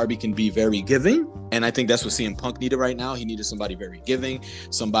know Darby can be very giving. And I think that's what CM Punk needed right now. He needed somebody very giving,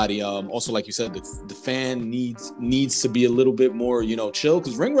 somebody also, like you said, the fan needs to be a little bit more, chill,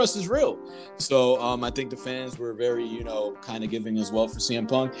 because ring rust is real. So I think the fans were very, kind of giving as well for CM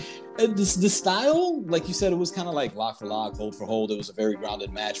Punk. And the style, like you said, it was kind of like lock for lock, hold for hold. It was a very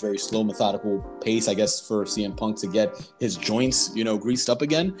grounded match, very slow, methodical pace, I guess, for CM Punk to get his joints, greased up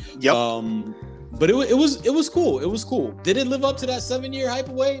again. Yep. But it was cool. It was cool. Did it live up to that 7-year hype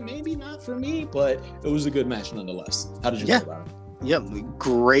away? Maybe not for me, but it was a good match nonetheless. How did you feel about it? Yeah,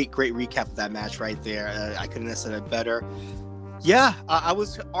 great recap of that match right there. I couldn't have said it better. Yeah, I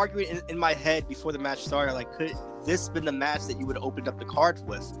was arguing in my head before the match started, like, could this been the match that you would have opened up the card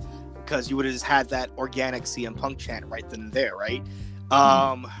with? Because you would have just had that organic CM Punk chant right then and there, right?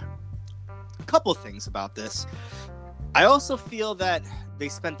 A couple of things about this. I also feel that they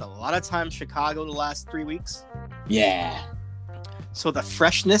spent a lot of time in Chicago the last 3 weeks. Yeah. So the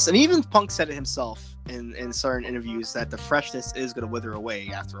freshness, and even Punk said it himself in certain interviews, that the freshness is going to wither away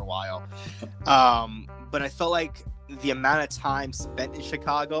after a while. But I felt like the amount of time spent in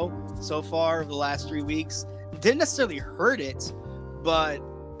Chicago so far over the last 3 weeks didn't necessarily hurt it, but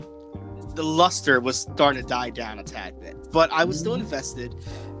the luster was starting to die down a tad bit. But I was still invested.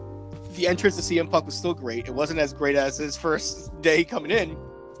 The entrance to CM Punk was still great. It wasn't as great as his first day coming in,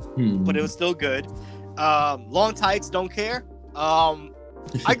 but it was still good. Long tights, don't care.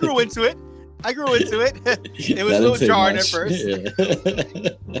 I grew into it. It was a little jarring at first. Yeah.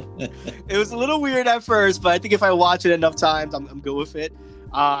 It was a little weird at first, but I think if I watch it enough times, I'm good with it.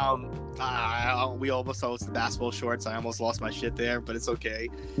 We almost host the basketball shorts. I almost lost my shit there, but it's okay.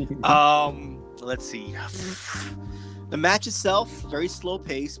 Let's see. The match itself, very slow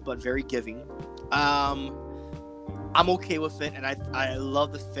pace, but very giving. I'm okay with it, and I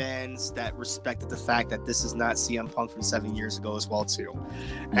love the fans that respected the fact that this is not CM Punk from 7 years ago as well, too.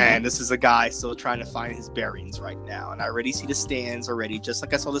 And this is a guy still trying to find his bearings right now. And I already see the stands already, just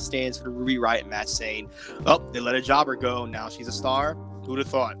like I saw the stands for the Ruby Riott match saying, oh, they let a jobber go, now she's a star. Who'd have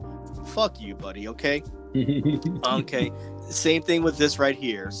thought? Fuck you, buddy. Okay. Okay. Same thing with this right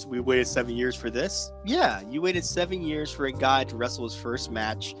here. So we waited 7 years for this. Yeah, you waited 7 years for a guy to wrestle his first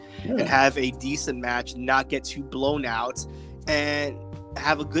match and have a decent match, not get too blown out, and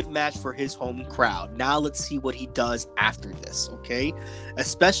have a good match for his home crowd. Now let's see what he does after this, okay?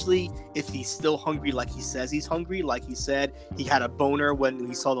 Especially if he's still hungry like he says he's hungry. Like he said, he had a boner when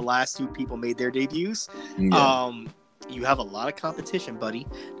he saw the last two people made their debuts. Yeah. You have a lot of competition, buddy.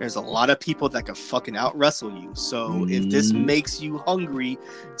 There's a lot of people that can fucking out wrestle you. So if this makes you hungry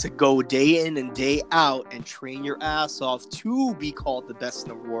to go day in and day out and train your ass off to be called the best in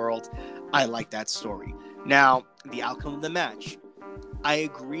the world, I like that story. Now, the outcome of the match. I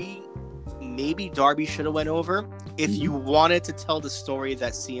agree. Maybe Darby should have went over if you wanted to tell the story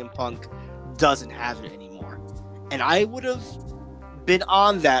that CM Punk doesn't have it anymore. And I would have been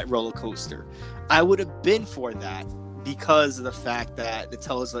on that roller coaster. I would have been for that because of the fact that it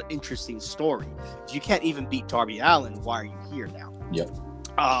tells an interesting story. If you can't even beat Darby Allin, why are you here now? Yep.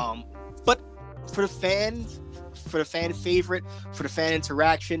 But for the fan favorite, for the fan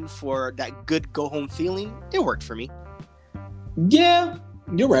interaction, for that good go home feeling, it worked for me. Yeah,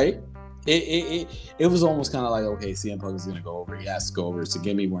 you're right. It was almost kind of like, okay, CM Punk is gonna go over. He has to go over. It's a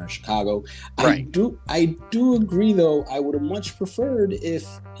gimme. We're in Chicago. Right. I do agree though. I would have much preferred if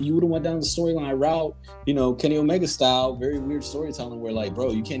you would have went down the storyline route. You know, Kenny Omega style, very weird storytelling where like, bro,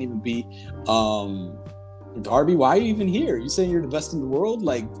 you can't even beat Darby. Why are you even here? You saying you're the best in the world?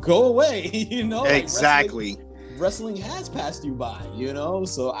 Like, go away. You know, exactly. Like, wrestling has passed you by. You know,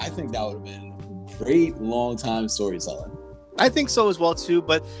 so I think that would have been great long time storytelling. I think so as well too,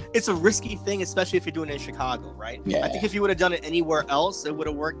 but it's a risky thing, especially if you're doing it in Chicago, right? Yeah. I think if you would have done it anywhere else, it would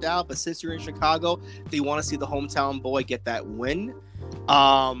have worked out. But since you're in Chicago, they want to see the hometown boy get that win.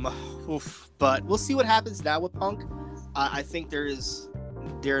 But we'll see what happens now with Punk. I think there's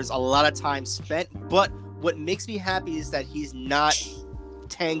a lot of time spent, but what makes me happy is that he's not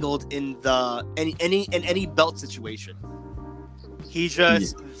tangled in any belt situation. He's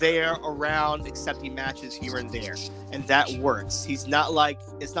just there around accepting matches here and there, and that works. It's not like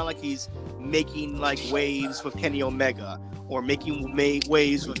he's making like waves with Kenny Omega or making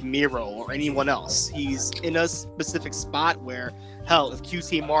waves with Miro or anyone else. He's in a specific spot where, hell, if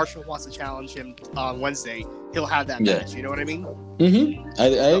QT Marshall wants to challenge him on Wednesday, he'll have that match. You know what I mean? Mm-hmm. I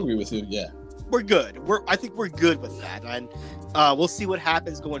agree with you. Yeah, we're good. I think we're good with that, and we'll see what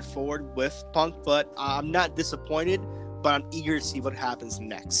happens going forward with Punk. But I'm not disappointed. But I'm eager to see what happens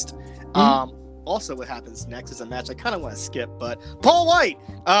next. Also, what happens next is a match I kind of want to skip, but Paul White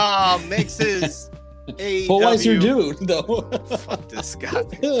makes his AEW. Paul White's your dude, though. Fuck this guy,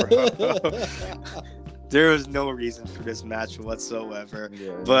 bro. There was no reason for this match whatsoever. Yeah.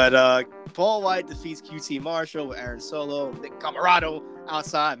 But Paul White defeats QT Marshall with Aaron Solo, Nick Comoroto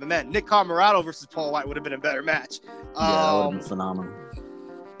outside. But man, Nick Comoroto versus Paul White would have been a better match. That would have been phenomenal.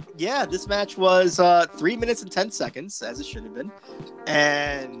 Yeah, this match was 3 minutes and 10 seconds, as it should have been.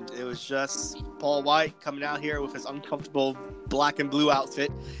 And it was just Paul White coming out here with his uncomfortable black and blue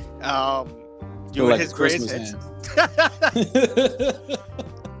outfit, doing his greatest hits.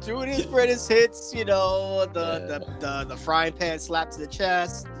 Doing his greatest hits, you know, the frying pan slap to the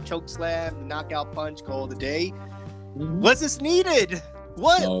chest, the choke slam, the knockout punch, call of the day. Mm-hmm. Was this needed?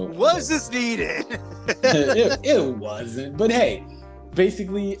 Was this needed? it wasn't, but hey.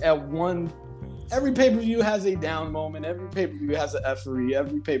 Basically, every pay-per-view has a down moment. Every pay-per-view has an effery.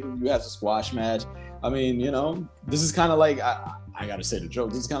 Every pay-per-view has a squash match. I mean, you know, this is kind of like, I got to say the joke.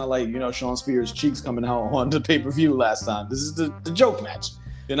 This is kind of like, you know, Sean Spears' cheeks coming out on the pay-per-view last time. This is the joke match,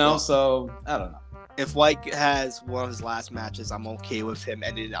 you know? So, I don't know. If White has one of his last matches, I'm okay with him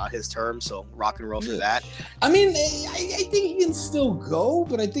ending on his terms. So, rock and roll for that. I mean, I think he can still go,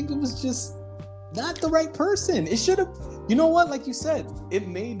 but I think it was just not the right person. It should have, you know what? Like you said, it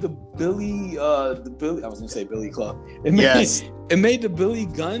made the Billy. I was gonna say Billy Club. It made the Billy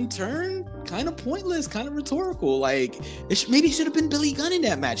Gunn turn kind of pointless, kind of rhetorical. Like maybe it should have been Billy Gunn in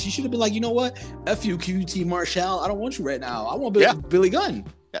that match. He should have been like, you know what? F you, QT Marshall. I don't want you right now. I want Billy Gunn.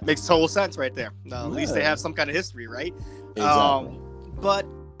 That makes total sense right there. At least they have some kind of history, right? Exactly. But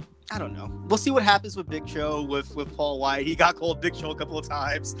I don't know. We'll see what happens with Big Show with Paul White. He got called Big Show a couple of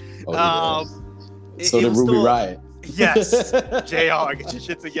times. So did Ruby Riott. Yes, JR, get your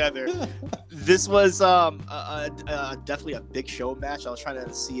shit together. This was definitely a Big Show match. I was trying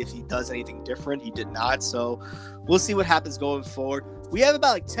to see if he does anything different. He did not. So we'll see what happens going forward. We have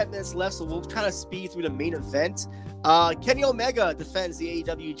about like 10 minutes left, so we'll kind of speed through the main event. Kenny Omega defends the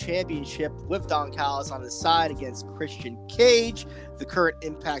AEW Championship with Don Callis on his side against Christian Cage, the current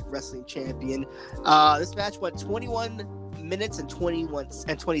Impact Wrestling Champion. This match went 21 minutes and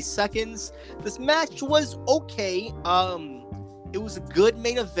 20 seconds. This match was okay. It was a good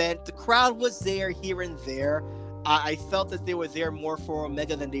main event. The crowd was there here and there. I felt that they were there more for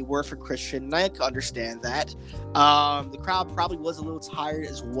Omega than they were for Christian, and I could understand that. The crowd probably was a little tired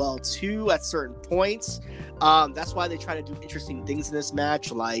as well, too, at certain points. That's why they try to do interesting things in this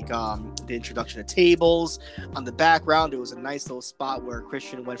match, like the introduction of tables. On the background, there was a nice little spot where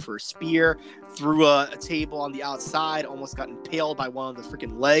Christian went for a spear, threw a table on the outside, almost got impaled by one of the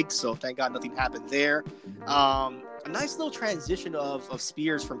freaking legs, so thank God nothing happened there. A nice little transition of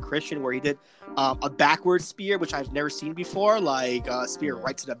spears from Christian, where he did a backward spear, which I've never seen before, like a spear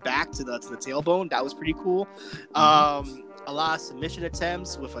right to the back, to the tailbone. That was pretty cool. A lot of submission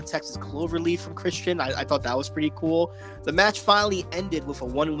attempts with a Texas Cloverleaf from Christian. I thought that was pretty cool. The match finally ended with a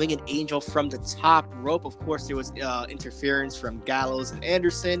one-winged angel from the top rope. Of course, there was interference from Gallows and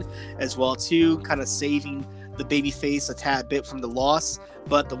Anderson as well, too, kind of saving the babyface a tad bit from the loss.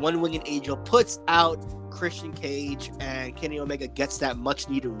 But the one-winged angel puts out Christian Cage, and Kenny Omega gets that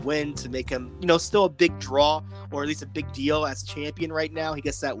much-needed win to make him, still a big draw, or at least a big deal as champion right now. He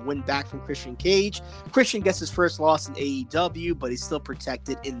gets that win back from Christian Cage. Christian gets his first loss in AEW, but he's still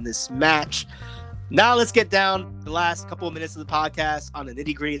protected in this match. Now let's get down the last couple of minutes of the podcast on the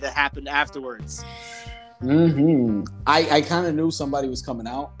nitty-gritty that happened afterwards. I kind of knew somebody was coming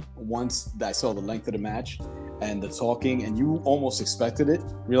out once I saw the length of the match and the talking, and you almost expected it.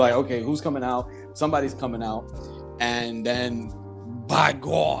 You're like, okay, who's coming out? Somebody's coming out. And then, by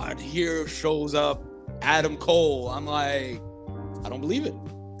God, here shows up Adam Cole. I'm like, I don't believe it.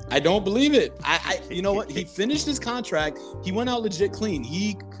 I don't believe it. You know what? He finished his contract. He went out legit clean.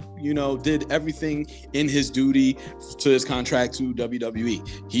 He, did everything in his duty to his contract to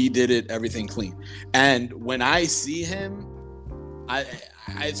WWE. He did everything clean. And when I see him, I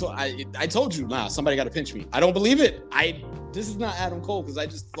told you, somebody got to pinch me. I don't believe it. This is not Adam Cole, because I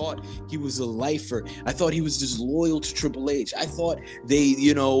just thought he was a lifer. I thought he was just loyal to Triple H. I thought they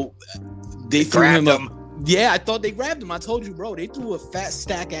threw him up. Yeah, I thought they grabbed him. I told you, bro, they threw a fat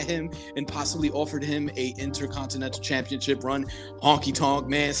stack at him and possibly offered him a Intercontinental Championship run, honky tonk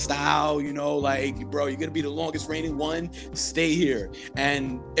man style, bro, you're gonna be the longest reigning one, stay here.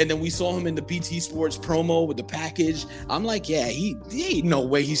 And then we saw him in the BT Sports promo with the package. I'm like, yeah, he ain't no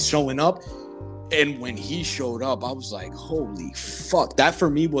way he's showing up. And when he showed up, I was like, holy fuck. That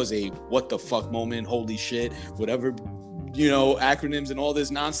for me was a what the fuck moment, holy shit, whatever, acronyms and all this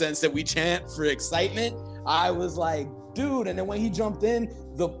nonsense that we chant for excitement. I was like, dude. And then when he jumped in,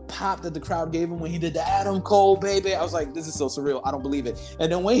 the pop that the crowd gave him when he did the Adam Cole, baby, I was like, this is so surreal. I don't believe it.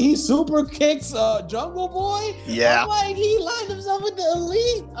 And then when he super kicks Jungle Boy, I'm like, he lined himself with the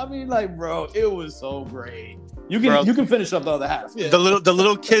Elite. I mean, like, bro, it was so great. You can finish up the other half. Yeah. The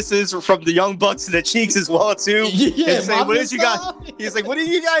little kisses from the Young Bucks to the cheeks as well, too. Yeah, saying, he's like, what did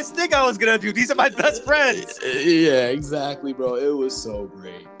you guys think I was gonna do? These are my best friends. Yeah, exactly, bro. It was so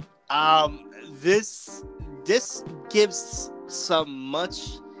great. This gives some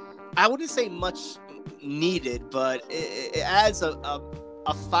much, I wouldn't say much needed, but it adds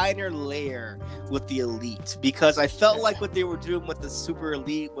a finer layer with the Elite, because I felt like what they were doing with the Super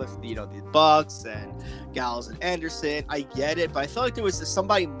Elite with the Bucks and Gallows and Anderson, I get it, but I felt like there was just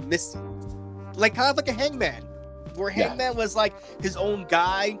somebody missing, like kind of like a Hangman, where Hangman was like his own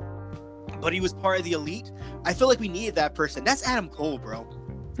guy, but he was part of the Elite. I feel like we needed that person. That's Adam Cole, bro.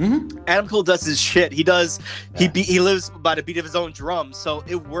 Mm-hmm. Adam Cole does his shit. He lives by the beat of his own drum, so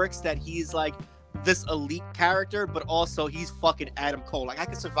it works that he's like this Elite character, but also he's fucking Adam Cole. Like, I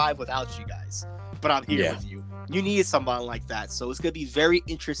can survive without you guys, but I'm here with you. You needed somebody like that, so it's gonna be very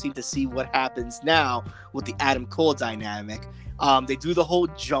interesting to see what happens now with the Adam Cole dynamic. They do the whole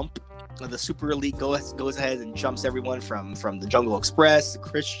jump. The Super Elite goes ahead and jumps everyone from the Jungle Express to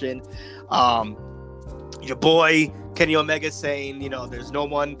Christian. Your boy Kenny Omega saying, there's no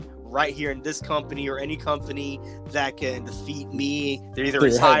one right here in this company or any company that can defeat me. They're either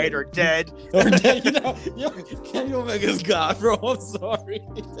retired or dead. Kenny Omega's God, bro. I'm sorry.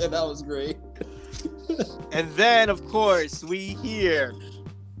 Yeah, that was great. And then, of course, we hear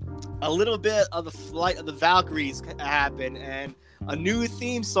a little bit of the Flight of the Valkyries happen and a new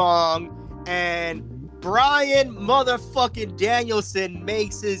theme song, and Bryan motherfucking Danielson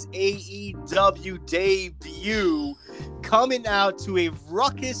makes his AEW debut, coming out to a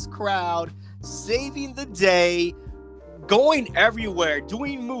ruckus crowd, saving the day, going everywhere,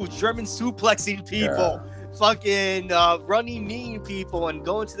 doing moves, German suplexing people, fucking running mean people, and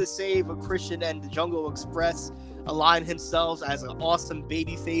going to the save of Christian and the Jungle Express, align himself as an awesome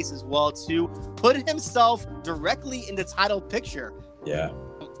babyface as well, too. Put himself directly in the title picture. Yeah.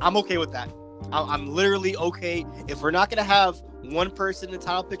 I'm okay with that. I'm literally okay if we're not gonna have one person in the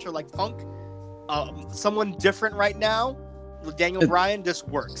title picture like Punk. Someone different right now, Daniel Bryan, just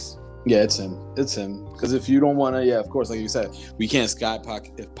works. Yeah, it's him. It's him. Because if you don't want to, of course, like you said, we can't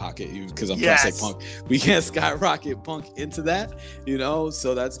skyrocket you because I'm trying to say Punk. We can't skyrocket Punk into that,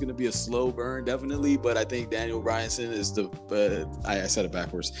 So that's going to be a slow burn, definitely. But I think Daniel Bryanson is I said it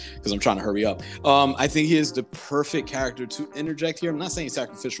backwards because I'm trying to hurry up. I think he is the perfect character to interject here. I'm not saying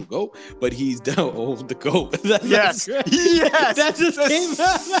sacrificial goat, but he's the goat. Yes. That just came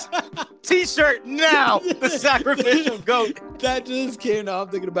out. T-shirt now. The sacrificial goat. That just came out. I'm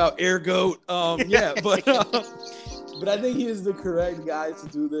thinking about air goat. But I think he is the correct guy to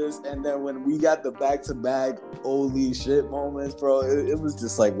do this. And then when we got the back-to-back holy shit moments, bro, it was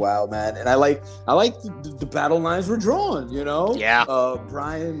just like, wow, man. And I like the battle lines were drawn, Yeah.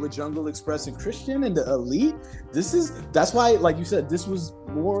 Bryan with Jungle Express and Christian and the Elite. That's why, like you said, this was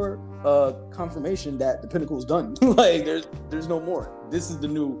more confirmation that the Pinnacle's done. Like there's no more. This is the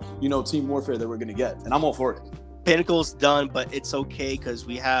new, Team Warfare that we're gonna get, and I'm all for it. Pinnacle's done, but it's okay because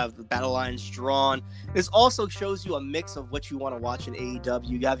we have the battle lines drawn. This also shows you a mix of what you want to watch in AEW.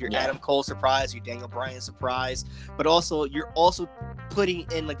 You have your Adam Cole surprise, your Daniel Bryan surprise, but also you're also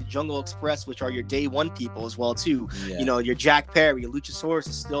putting in like the Jungle Express, which are your day one people as well too. Yeah. Your Jack Perry, your Luchasaurus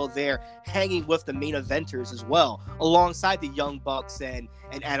is still there, hanging with the main eventers as well, alongside the Young Bucks and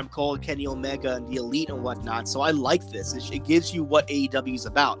Adam Cole, Kenny Omega, and the Elite and whatnot. So I like this. It gives you what AEW is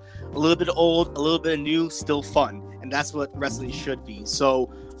about. A little bit of old, a little bit of new, still fun. And that's what wrestling should be.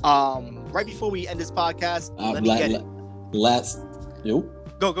 So right before we end this podcast, let me get it.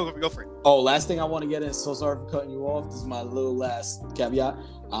 Go for it. Oh, last thing I want to get in. So sorry for cutting you off. This is my little last caveat.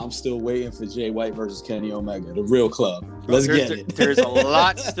 I'm still waiting for Jay White versus Kenny Omega, the real club. Let's get it. There's a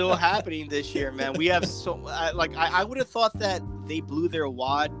lot still happening this year, man. We have I would have thought that they blew their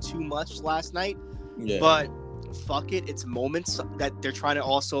wad too much last night, but fuck it. It's moments that they're trying to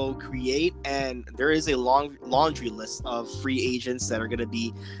also create, and there is a long laundry list of free agents that are going to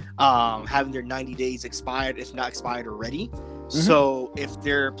be having their 90 days expired, if not expired already. So if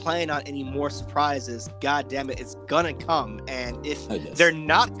they're planning on any more surprises, god damn it, it's gonna come. And if they're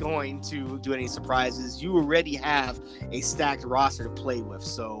not going to do any surprises, you already have a stacked roster to play with.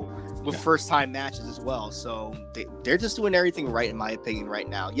 So with first time matches as well. So they're just doing everything right, in my opinion, right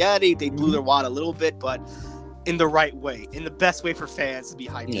now. Yeah, they blew their wad a little bit, but in the right way, in the best way for fans to be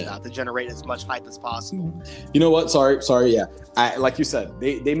hyped out, to generate as much hype as possible. You know what? Sorry. Yeah, like you said,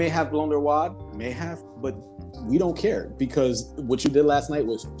 they may have blown their wad, but we don't care, because what you did last night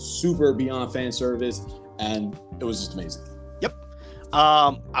was super beyond fan service, and it was just amazing. Yep.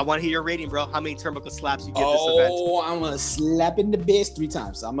 I want to hear your rating, bro. How many turnbuckle slaps you give this event? Oh, I'm gonna slap in the base 3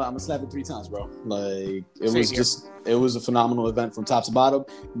 times. I'm gonna slap it 3 times, bro. Like it was a phenomenal event from top to bottom.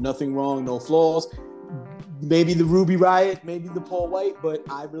 Nothing wrong, no flaws. Maybe the Ruby Riot, maybe the Paul White, but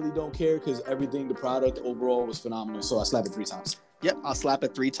I really don't care, because the product overall was phenomenal. So I slap it 3 times. Yep, I'll slap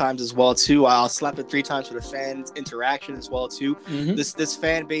it 3 times as well too. I'll slap it 3 times for the fans' interaction as well too. This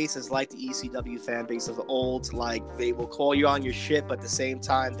fan base is like the ECW fan base of the old. Like, they will call you on your shit, but at the same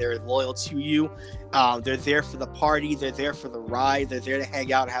time they're loyal to you. They're there for the party. They're there for the ride. They're there to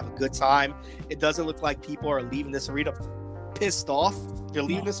hang out and have a good time. It doesn't look like people are leaving this arena pissed off. They're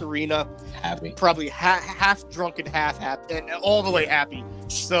leaving this arena happy, probably half drunk and half happy, and all the way happy.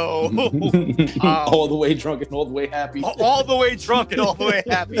 So all the way drunk and all the way happy. All the way drunk and all the way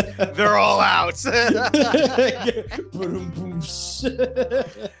happy. They're all out.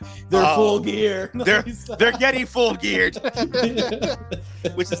 They're full gear. They're getting full geared.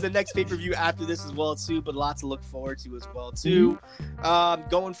 Which is the next pay-per-view after this as well too, but lots to look forward to as well too.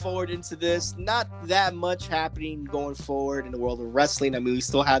 Going forward into this, not that much happening going forward in the world of wrestling. I mean, we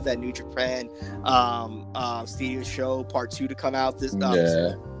still have that New Japan Stadium Show Part 2 to come out this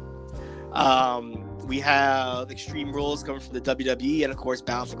we have Extreme Rules coming from the WWE, and of course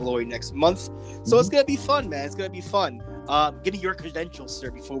Bound for Glory next month. So it's gonna be fun, man. It's gonna be fun. Give me your credentials, sir,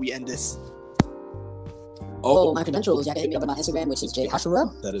 before we end this. My credentials, you can hit me up on my Instagram, which is Jay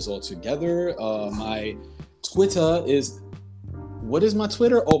Hashirel. That is all together. My Twitter is... What is my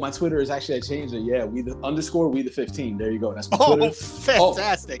Twitter? Oh, my Twitter is actually, I changed it. Yeah, we the 15. There you go. That's my Twitter. Oh,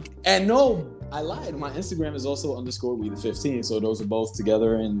 fantastic. And no, I lied. My Instagram is also _ we the 15. So those are both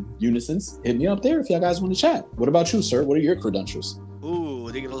together in unison. Hit me up there if y'all guys want to chat. What about you, sir? What are your credentials?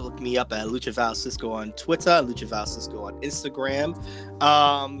 Ooh, they're going to look me up at Lucha Val Cisco on Twitter, Lucha Val Cisco on Instagram.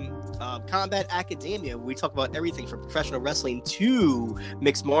 Combat Academia, we talk about everything from professional wrestling to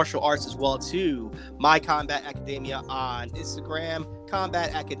mixed martial arts as well too. My Combat Academia on Instagram,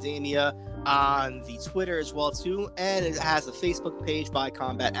 Combat Academia on the Twitter as well too, and it has a Facebook page by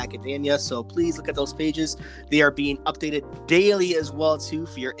Combat Academia, so please look at those pages. They are being updated daily as well too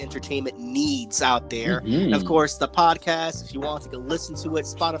for your entertainment needs out there. And of course the podcast, if you want to go listen to it,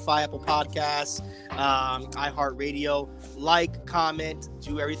 Spotify, Apple Podcasts, iHeartRadio. Like, comment,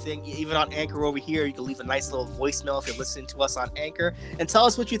 do everything. Even on Anchor over here, you can leave a nice little voicemail if you're listening to us on Anchor, and tell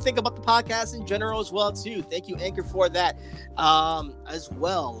us what you think about the podcast in general as well too. Thank you, Anchor, for that as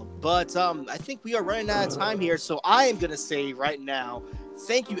well. But I think we are running out of time here, so I am gonna say right now,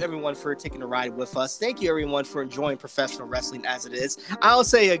 thank you everyone for taking a ride with us. Thank you everyone for enjoying professional wrestling as it is. I'll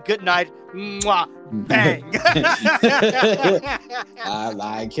say a good night. Mwah, bang.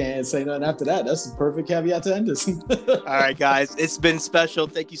 I can't say nothing after that. That's the perfect caveat to end this. All right, guys, it's been special.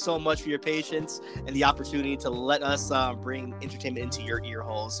 Thank you so much for your patience and the opportunity to let us bring entertainment into your ear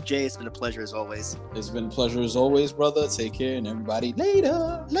holes. Jay, it's been a pleasure as always. It's been a pleasure as always, brother. Take care, and everybody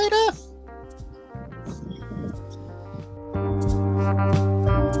later. Later.